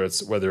mind, whether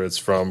it's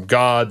from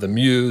God, the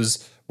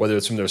muse, whether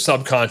it's from their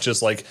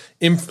subconscious, like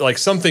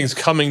something's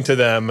coming to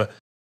them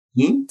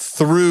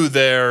through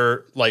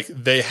their,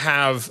 they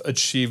have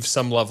achieved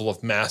some level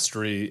of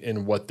mastery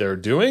in what they're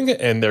doing,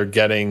 and they're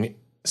getting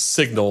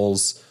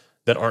signals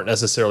that aren't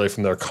necessarily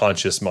from their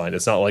conscious mind.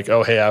 It's not like,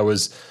 oh, hey, I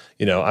was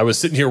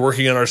sitting here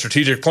working on our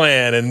strategic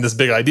plan and this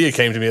big idea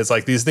came to me. It's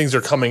like these things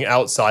are coming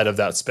outside of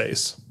that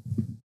space.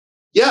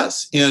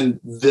 Yes. And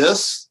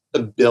this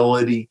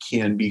ability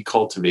can be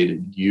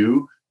cultivated.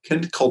 You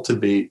can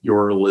cultivate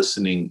your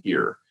listening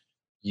ear.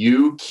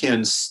 You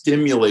can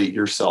stimulate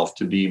yourself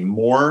to be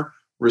more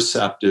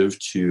receptive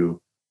to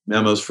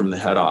memos from the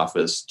head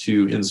office,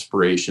 to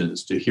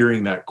inspirations, to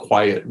hearing that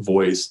quiet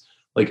voice.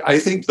 Like, I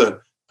think the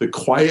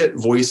quiet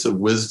voice of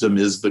wisdom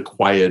is the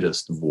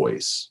quietest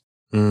voice.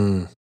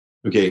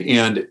 Okay.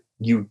 And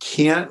you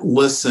can't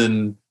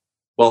listen.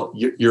 Well,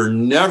 you're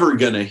never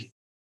going to,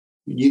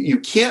 you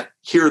can't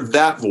hear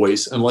that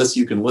voice unless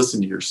you can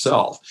listen to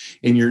yourself.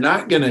 And you're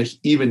not going to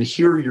even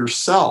hear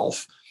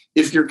yourself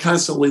if you're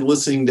constantly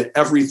listening to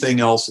everything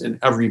else and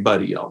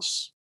everybody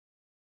else.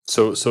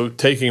 So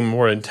taking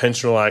more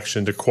intentional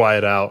action to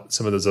quiet out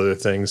some of those other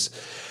things.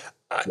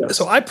 Yes.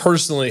 So I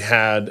personally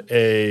had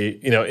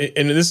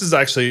and this is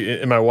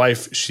actually, and my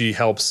wife, she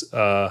helps,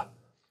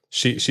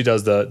 she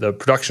does the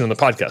production on the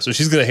podcast. So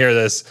she's going to hear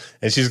this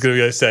and she's going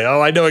to say,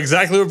 oh, I know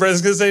exactly what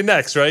Brent's going to say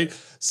next, right?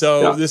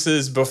 So This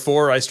is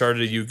before I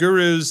started You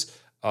Gurus.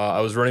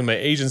 I was running my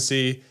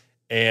agency,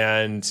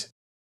 and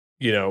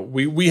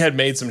we had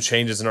made some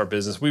changes in our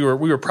business. We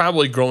were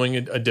probably growing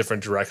in a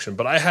different direction,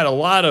 but I had a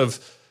lot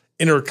of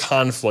inner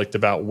conflict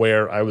about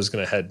where I was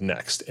going to head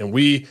next. And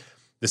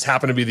this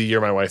happened to be the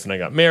year my wife and I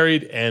got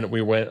married, and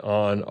we went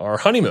on our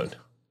honeymoon.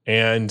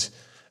 And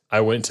I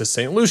went to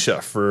St.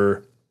 Lucia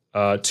for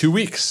 2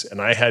 weeks,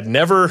 and I had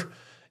never.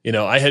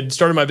 I had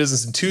started my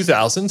business in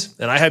 2000,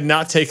 and I had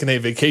not taken a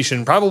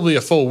vacation, probably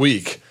a full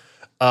week,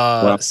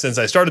 since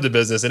I started the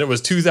business, and it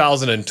was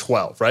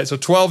 2012, right? So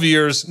 12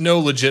 years, no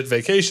legit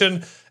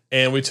vacation,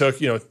 and we took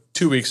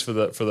 2 weeks for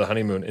the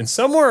honeymoon, and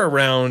somewhere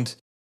around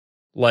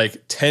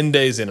 10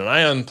 days in, and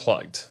I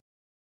unplugged.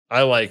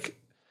 I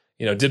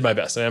did my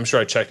best. And I'm sure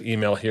I checked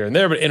email here and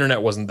there, but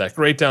internet wasn't that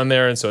great down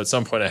there, and so at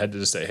some point I had to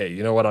just say, hey,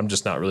 you know what? I'm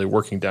just not really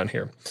working down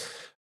here.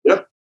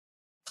 Yep.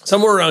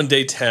 Somewhere around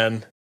day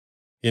 10.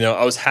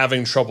 I was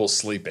having trouble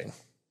sleeping.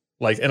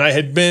 And I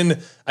had been,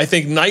 I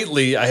think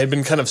nightly, I had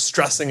been kind of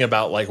stressing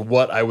about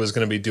what I was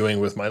going to be doing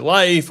with my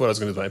life, what I was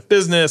going to do with my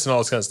business, and all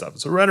this kind of stuff.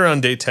 So right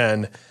around day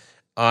 10,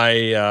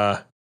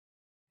 I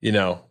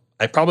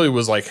probably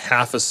was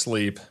half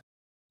asleep,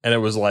 and it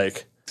was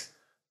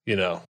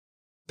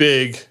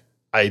big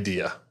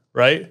idea,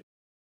 right?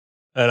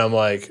 And I'm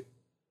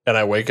and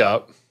I wake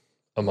up,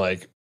 I'm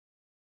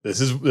this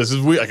is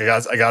weird.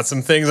 I got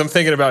some things I'm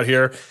thinking about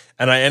here.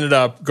 And I ended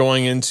up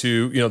going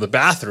into, the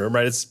bathroom,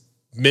 right? It's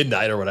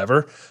midnight or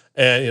whatever.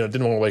 And,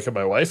 didn't want to wake up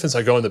my wife. And so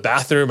I go in the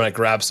bathroom and I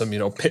grab some,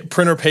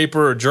 printer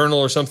paper or journal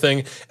or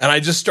something. And I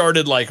just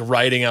started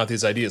writing out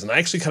these ideas. And I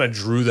actually kind of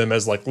drew them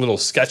as little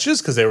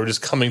sketches because they were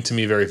just coming to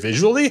me very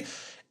visually.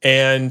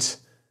 And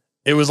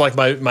it was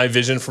my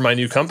vision for my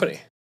new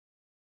company.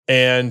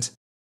 And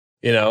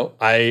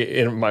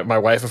my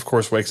wife, of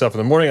course, wakes up in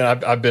the morning,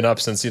 and I've been up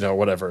since,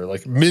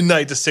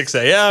 midnight to 6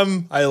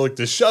 a.m. I look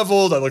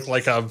disheveled. I look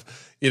like I've,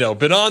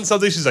 been on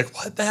something. She's like,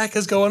 what the heck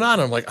is going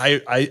on? I'm like,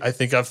 I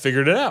think I've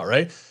figured it out,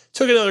 right?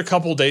 Took another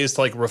couple days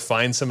to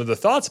refine some of the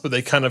thoughts, but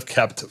they kind of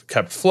kept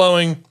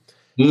flowing.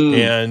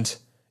 And,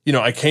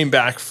 I came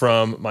back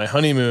from my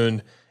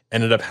honeymoon,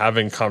 ended up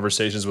having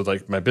conversations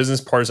with my business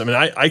partners. I mean,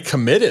 I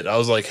committed. I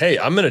was like, hey,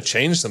 I'm going to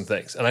change some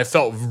things. And I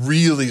felt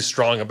really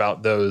strong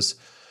about those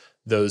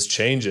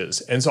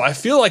changes. And so I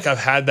feel like I've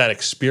had that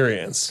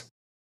experience.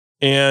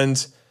 And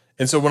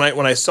so when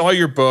I saw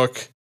your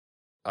book,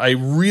 I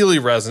really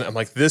resonate. I'm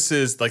like, this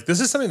is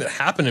something that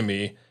happened to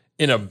me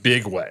in a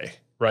big way,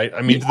 right?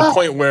 I mean, to the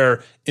point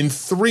where in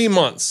 3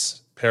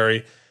 months,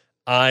 Perry,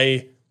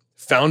 I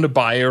found a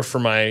buyer for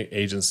my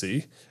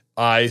agency.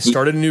 I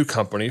started a new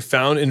company,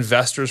 found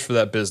investors for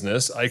that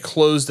business. I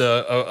closed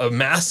a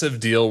massive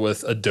deal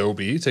with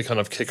Adobe to kind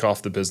of kick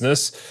off the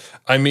business.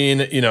 I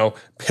mean,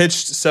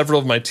 pitched several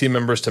of my team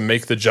members to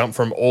make the jump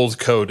from old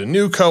code to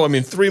new code. I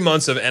mean, 3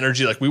 months of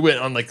energy. We went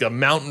on a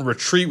mountain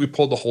retreat. We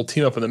pulled the whole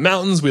team up in the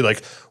mountains. We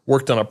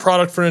worked on a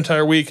product for an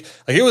entire week.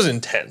 It was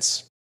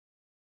intense.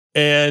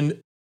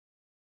 And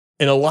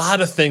a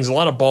lot of things, a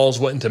lot of balls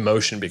went into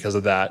motion because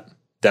of that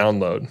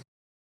download.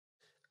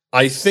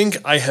 I think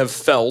I have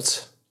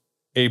felt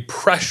a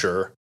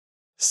pressure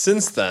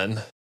since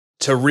then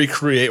to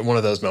recreate one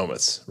of those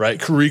moments,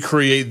 right?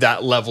 Recreate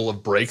that level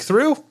of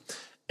breakthrough.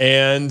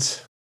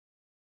 And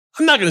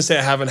I'm not going to say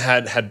I haven't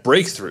had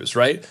breakthroughs,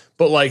 right?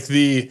 But like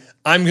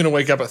I'm going to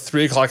wake up at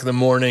 3:00 in the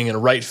morning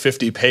and write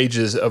 50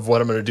 pages of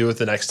what I'm going to do with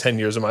the next 10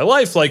 years of my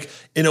life. Like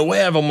in a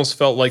way, I've almost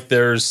felt like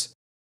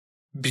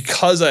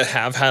because I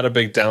have had a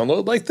big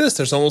download like this,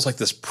 there's almost like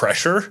this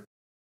pressure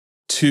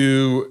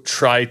to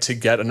try to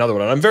get another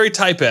one. And I'm very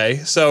type A.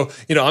 So,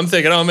 I'm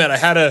thinking, oh man, I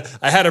had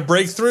a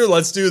breakthrough.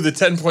 Let's do the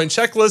 10-point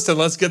checklist and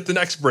let's get the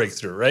next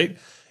breakthrough, right?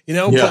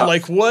 But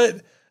like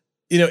what,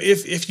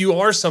 if you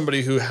are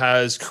somebody who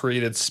has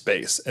created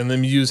space and the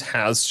muse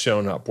has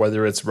shown up,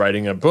 whether it's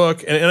writing a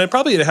book, and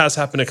it has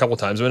happened a couple of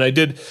times. I mean, I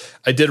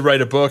did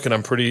write a book and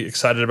I'm pretty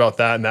excited about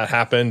that. And that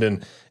happened.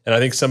 And I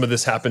think some of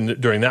this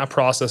happened during that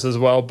process as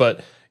well.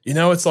 But,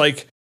 it's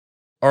like,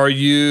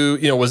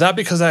 was that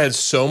because I had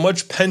so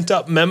much pent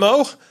up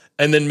memo?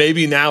 And then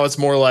maybe now it's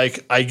more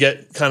like I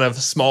get kind of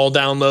small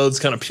downloads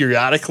kind of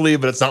periodically,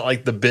 but it's not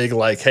like the big,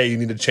 like, hey, you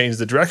need to change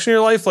the direction of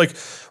your life. Like,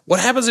 what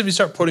happens if you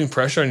start putting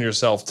pressure on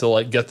yourself to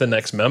like get the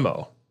next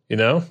memo,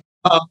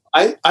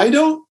 I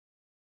don't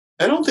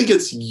think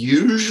it's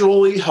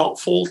usually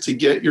helpful to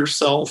get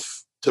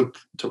yourself to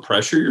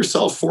pressure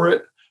yourself for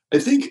it. I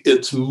think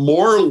it's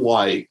more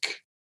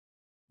like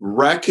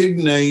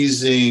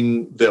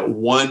recognizing that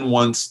one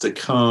wants to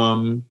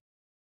come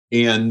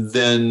and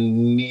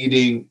then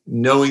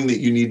knowing that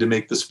you need to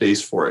make the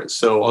space for it.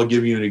 So I'll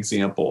give you an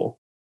example.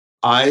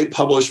 I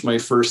published my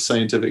first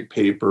scientific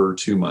paper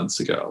 2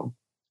 months ago.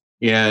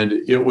 And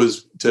it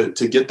was to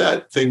get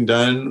that thing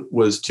done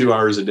was 2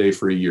 hours a day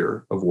for a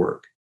year of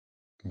work.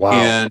 Wow.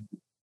 And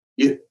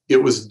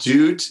it was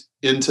due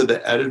into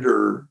the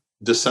editor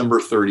December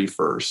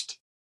 31st.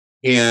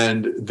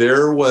 And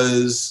there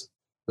was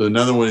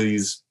another one of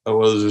these,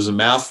 there's a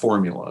math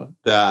formula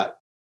that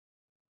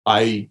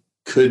I'm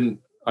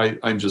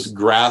just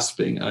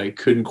grasping. I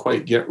couldn't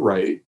quite get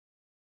right.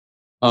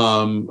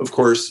 Of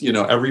course,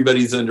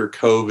 everybody's under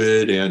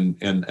COVID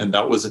and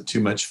that wasn't too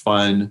much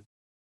fun.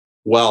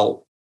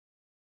 Well,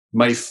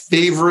 my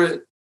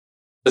favorite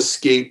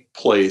escape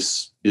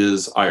place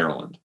is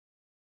Ireland.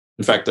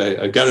 In fact,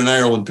 I got an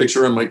Ireland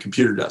picture on my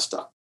computer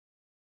desktop.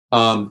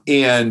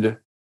 And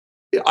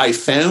I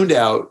found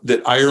out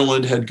that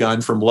Ireland had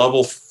gone from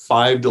level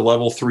 5 to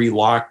level 3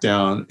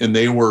 lockdown, and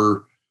they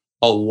were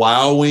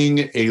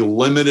allowing a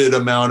limited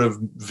amount of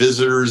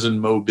visitors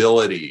and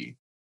mobility.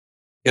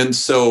 And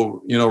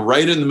so,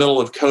 right in the middle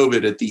of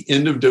COVID, at the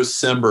end of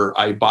December,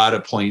 I bought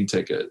a plane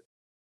ticket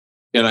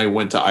and I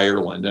went to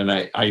Ireland, and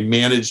I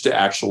managed to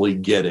actually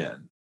get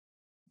in.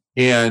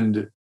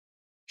 And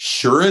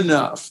sure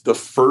enough, the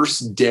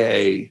first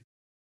day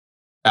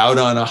out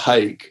on a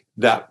hike,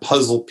 that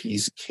puzzle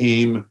piece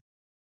came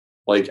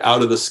like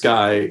out of the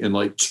sky and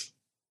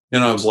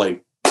I was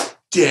like,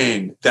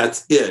 dang,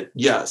 that's it.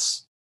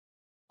 Yes.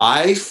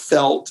 I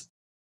felt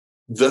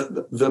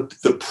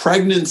the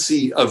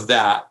pregnancy of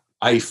that.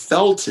 I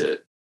felt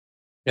it.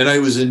 And I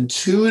was in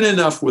tune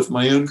enough with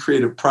my own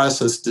creative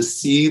process to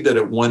see that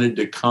it wanted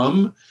to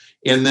come.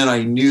 And then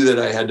I knew that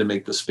I had to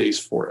make the space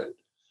for it.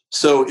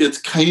 So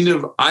it's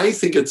I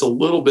think it's a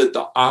little bit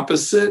the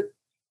opposite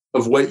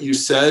of what you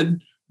said,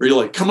 where you're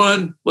like, come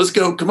on, let's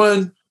go, come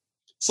on.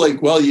 It's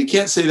like, well, you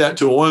can't say that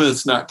to a woman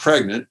that's not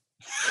pregnant.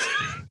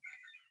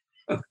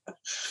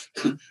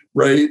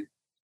 Right?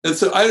 And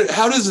so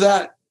how does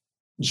that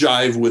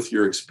jive with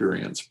your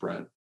experience,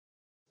 Brent?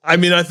 I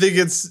mean, I think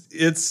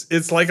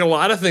it's like a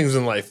lot of things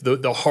in life.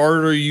 The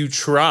harder you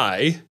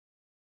try,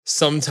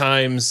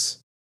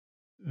 sometimes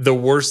the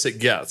worse it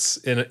gets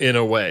in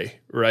a way,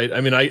 right? I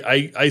mean,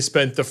 I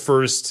spent the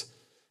first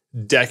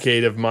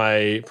decade of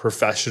my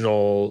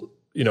professional,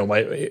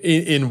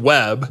 in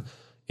web,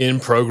 in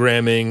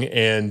programming,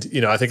 and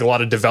I think a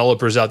lot of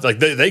developers out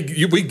there, like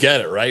we get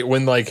it, right?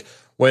 When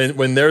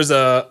there's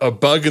a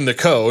bug in the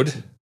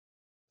code,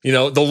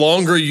 the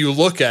longer you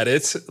look at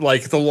it,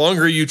 like the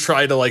longer you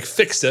try to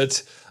fix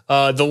it,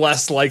 the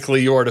less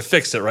likely you are to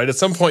fix it, right? At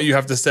some point you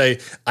have to say,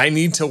 I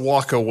need to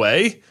walk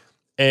away.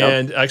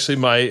 And actually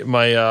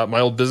my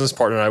old business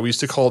partner and I, we used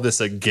to call this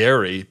a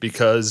Gary,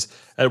 because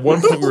at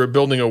one point we were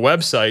building a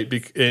website.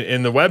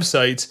 In the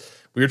website,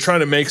 we were trying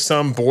to make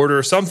some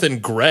border, something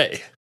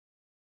gray.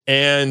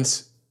 And,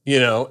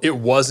 it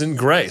wasn't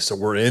gray. So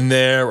we're in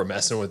there, we're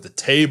messing with the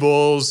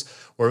tables.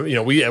 Or,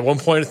 we at one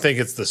point think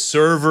it's the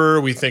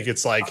server. We think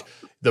it's like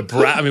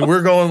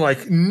we're going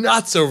like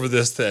nuts over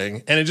this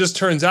thing. And it just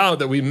turns out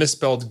that we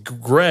misspelled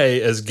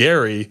gray as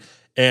Gary.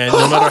 And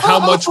no matter how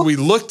much we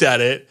looked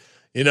at it,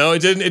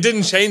 it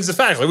didn't change the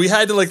fact. Like we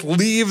had to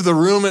leave the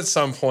room at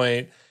some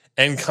point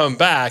and come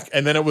back.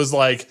 And then it was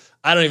like,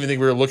 I don't even think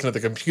we were looking at the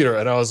computer.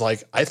 And I was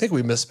like, I think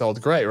we misspelled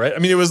gray, right? I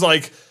mean, it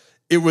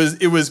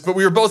was, but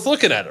we were both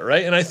looking at it,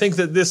 right? And I think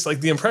that this,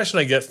 the impression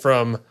I get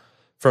from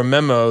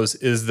Memos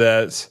is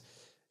that,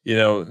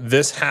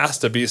 this has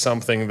to be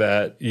something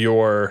that you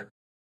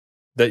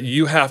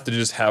have to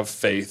just have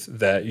faith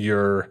that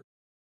your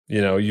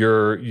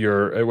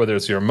whether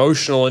it's your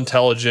emotional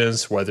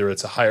intelligence, whether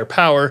it's a higher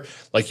power,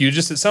 you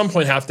just at some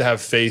point have to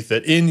have faith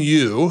that in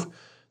you,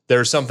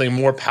 there's something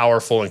more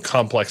powerful and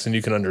complex than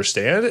you can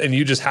understand. And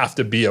you just have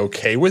to be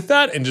okay with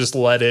that and just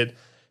let it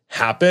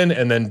happen,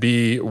 and then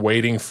B,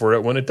 waiting for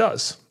it when it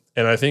does.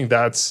 And I think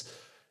that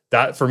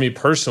for me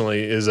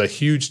personally is a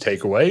huge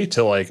takeaway,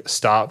 to like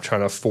stop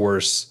trying to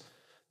force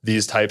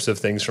these types of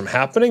things from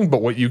happening.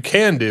 But what you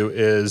can do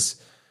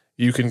is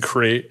you can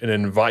create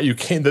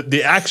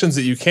the actions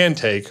that you can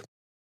take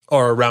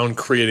are around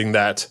creating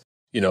that,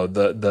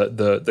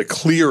 the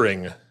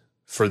clearing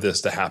for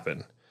this to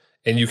happen.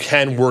 And you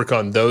can work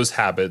on those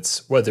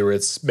habits, whether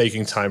it's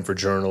making time for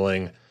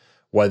journaling,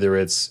 whether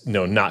it's,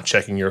 not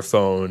checking your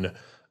phone,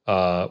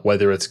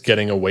 whether it's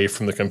getting away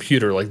from the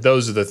computer. Like,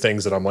 those are the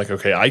things that I'm like,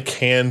 okay, I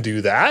can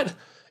do that.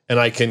 And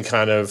I can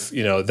kind of,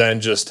 then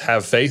just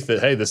have faith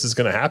that, hey, this is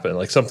going to happen.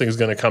 Like, something's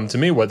going to come to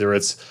me, whether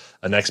it's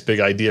a next big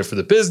idea for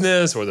the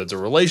business, whether it's a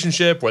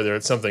relationship, whether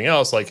it's something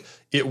else. Like,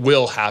 it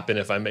will happen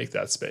if I make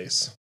that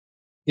space.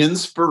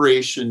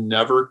 Inspiration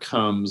never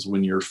comes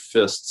when your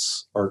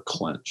fists are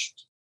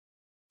clenched.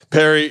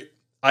 Perry,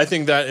 I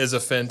think that is a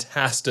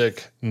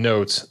fantastic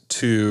note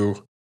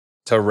to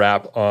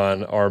wrap on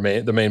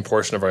the main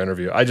portion of our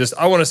interview. I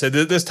want to say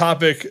that this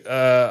topic,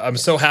 I'm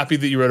so happy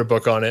that you wrote a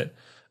book on it.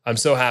 I'm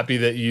so happy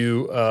that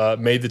you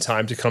made the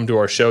time to come to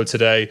our show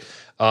today.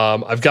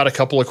 I've got a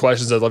couple of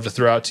questions I'd love to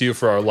throw out to you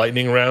for our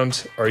lightning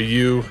round. Are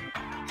you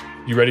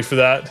ready for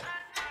that?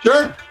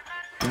 Sure.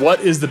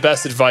 What is the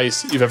best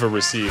advice you've ever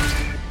received?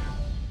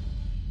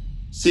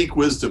 Seek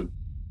wisdom.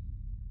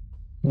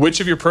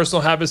 Which of your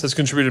personal habits has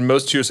contributed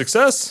most to your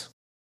success?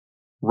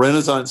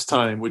 Renaissance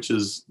time, which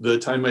is the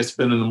time I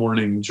spend in the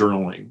morning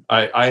journaling.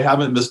 I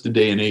haven't missed a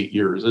day in 8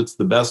 years. It's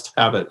the best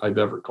habit I've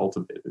ever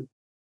cultivated.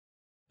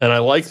 And I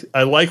like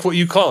what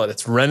you call it.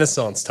 It's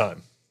Renaissance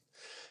time.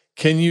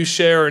 Can you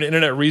share an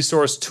internet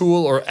resource,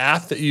 tool, or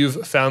app that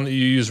you've found that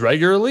you use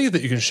regularly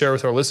that you can share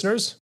with our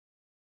listeners?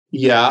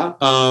 Yeah.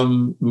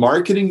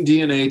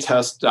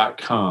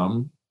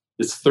 marketingdnatest.com.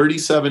 It's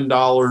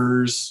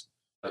 $37.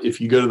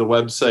 If you go to the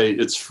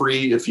website, it's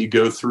free if you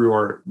go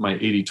through my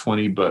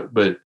 80/20,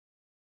 but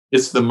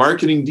it's the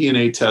marketing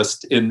DNA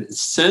test. And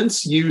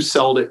since you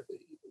sell to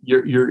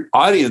your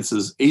audience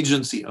is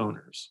agency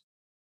owners,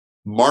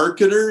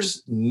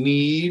 marketers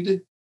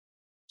need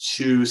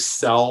to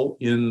sell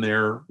in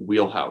their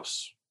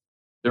wheelhouse.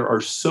 There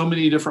are so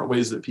many different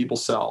ways that people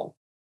sell.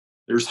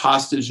 There's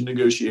hostage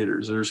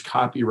negotiators, there's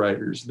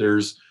copywriters,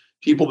 there's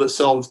people that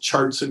sell with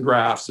charts and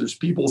graphs, there's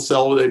people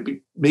sell that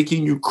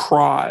making you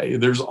cry.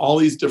 There's all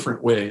these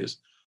different ways.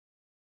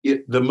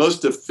 The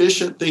most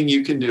efficient thing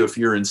you can do if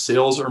you're in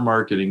sales or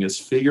marketing is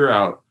figure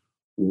out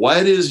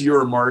what is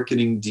your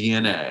marketing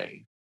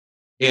DNA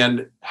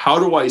and how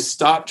do I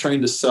stop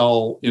trying to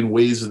sell in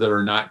ways that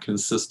are not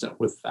consistent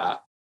with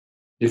that.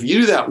 If you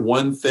do that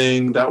one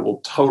thing, that will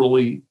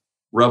totally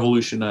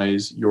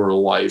revolutionize your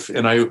life.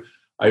 And I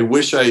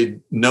wish I'd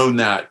known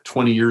that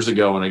 20 years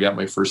ago when I got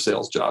my first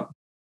sales job.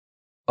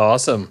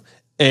 Awesome.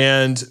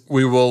 And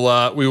we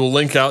will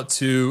link out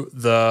to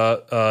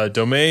the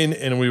domain,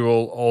 and we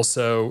will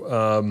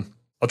also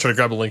I'll try to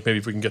grab a link maybe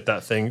if we can get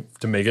that thing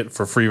to make it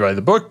for free by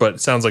the book. But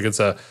it sounds like it's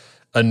a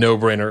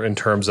no-brainer in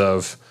terms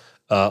of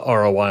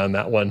ROI on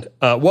that one.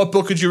 What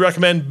book would you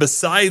recommend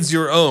besides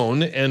your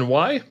own, and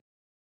why?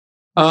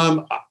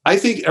 I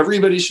think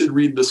everybody should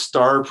read The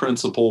Star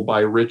Principle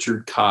by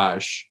Richard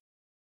Koch.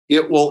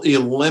 It will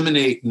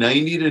eliminate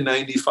 90 to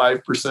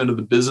 95% of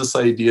the business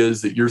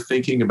ideas that you're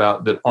thinking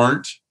about that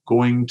aren't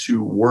going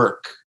to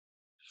work.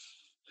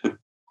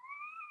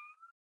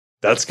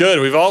 That's good.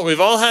 We've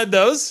all had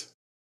those.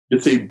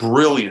 It's a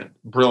brilliant,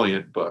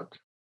 brilliant book.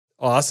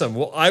 Awesome.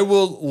 Well, I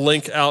will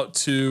link out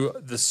to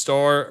The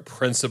Star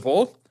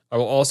Principle. I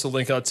will also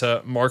link out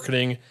to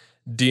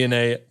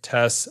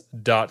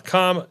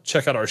marketingdnatest.com.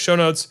 Check out our show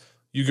notes,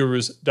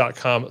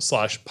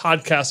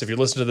 ugurus.com/podcast. If you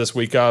listen to this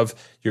week of,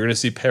 you're going to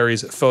see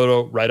Perry's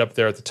photo right up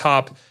there at the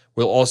top.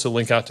 We'll also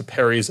link out to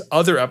Perry's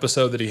other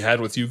episode that he had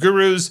with You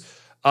Gurus.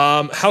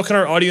 How can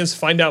our audience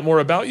find out more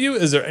about you?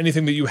 Is there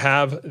anything that you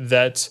have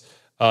that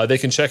they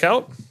can check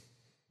out?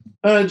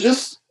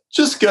 Just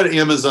go to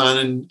Amazon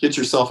and get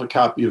yourself a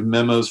copy of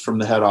Memos from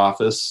the Head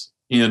Office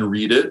and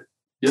read it.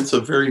 It's a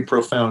very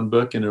profound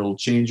book and it'll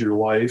change your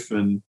life.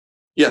 And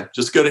yeah,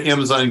 just go to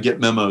Amazon and get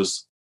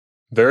Memos.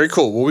 Very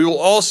cool. Well, we will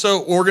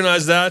also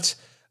organize that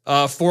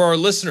for our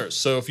listeners.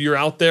 So if you're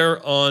out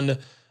there on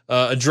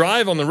a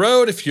drive on the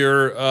road, if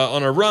you're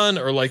on a run,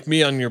 or like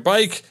me on your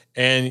bike,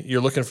 and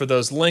you're looking for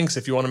those links,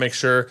 if you want to make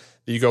sure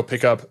that you go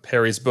pick up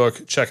Perry's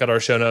book, check out our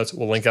show notes.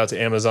 We'll link out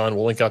to Amazon.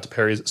 We'll link out to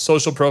Perry's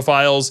social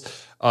profiles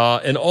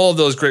and all of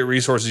those great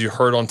resources you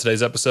heard on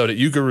today's episode at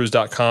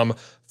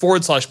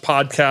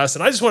ugurus.com/podcast.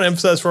 And I just want to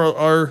emphasize for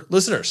our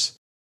listeners,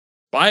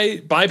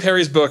 buy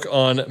Perry's book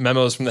on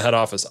Memos from the Head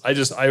Office. I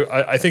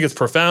think it's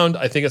profound.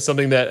 I think it's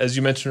something that, as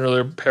you mentioned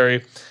earlier,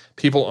 Perry,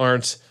 people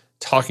aren't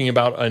talking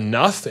about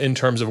enough in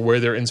terms of where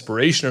their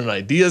inspiration and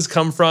ideas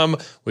come from.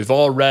 We've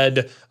all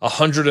read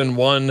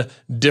 101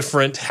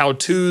 different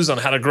how-tos on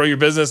how to grow your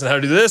business and how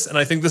to do this. And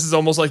I think this is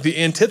almost like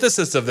the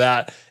antithesis of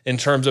that in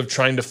terms of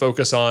trying to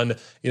focus on,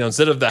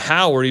 instead of the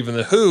how or even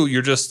the who,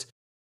 you're just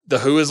the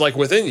who is like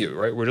within you,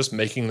 right? We're just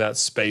making that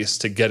space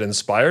to get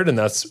inspired, and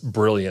that's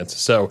brilliant.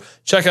 So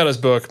check out his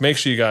book. Make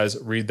sure you guys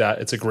read that.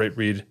 It's a great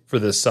read for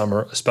this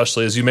summer,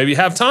 especially as you maybe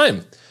have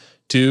time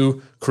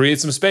to create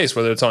some space,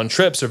 whether it's on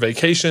trips or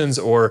vacations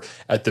or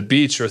at the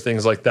beach or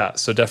things like that.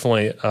 So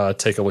definitely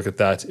take a look at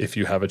that if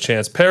you have a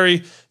chance.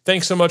 Perry,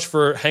 thanks so much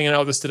for hanging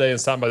out with us today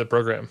and stopping by the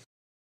program.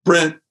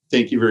 Brent,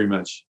 thank you very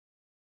much.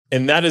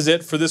 And that is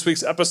it for this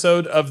week's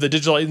episode of the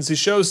Digital Agency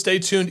Show. Stay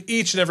tuned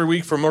each and every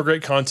week for more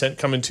great content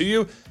coming to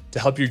you to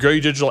help you grow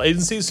your digital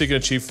agency so you can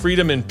achieve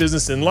freedom in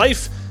business and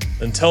life.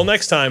 Until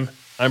next time,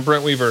 I'm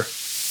Brent Weaver.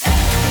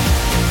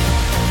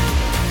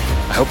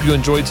 I hope you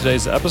enjoyed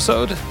today's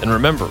episode. And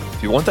remember,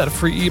 if you want that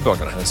free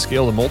ebook on how to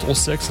scale to multiple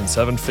 6 and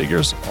 7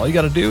 figures, all you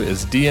got to do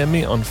is DM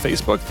me on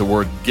Facebook, the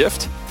word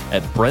gift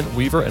at Brent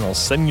Weaver, and I'll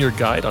send you your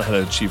guide on how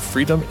to achieve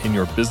freedom in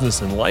your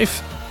business and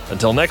life.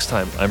 Until next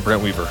time, I'm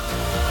Brent Weaver.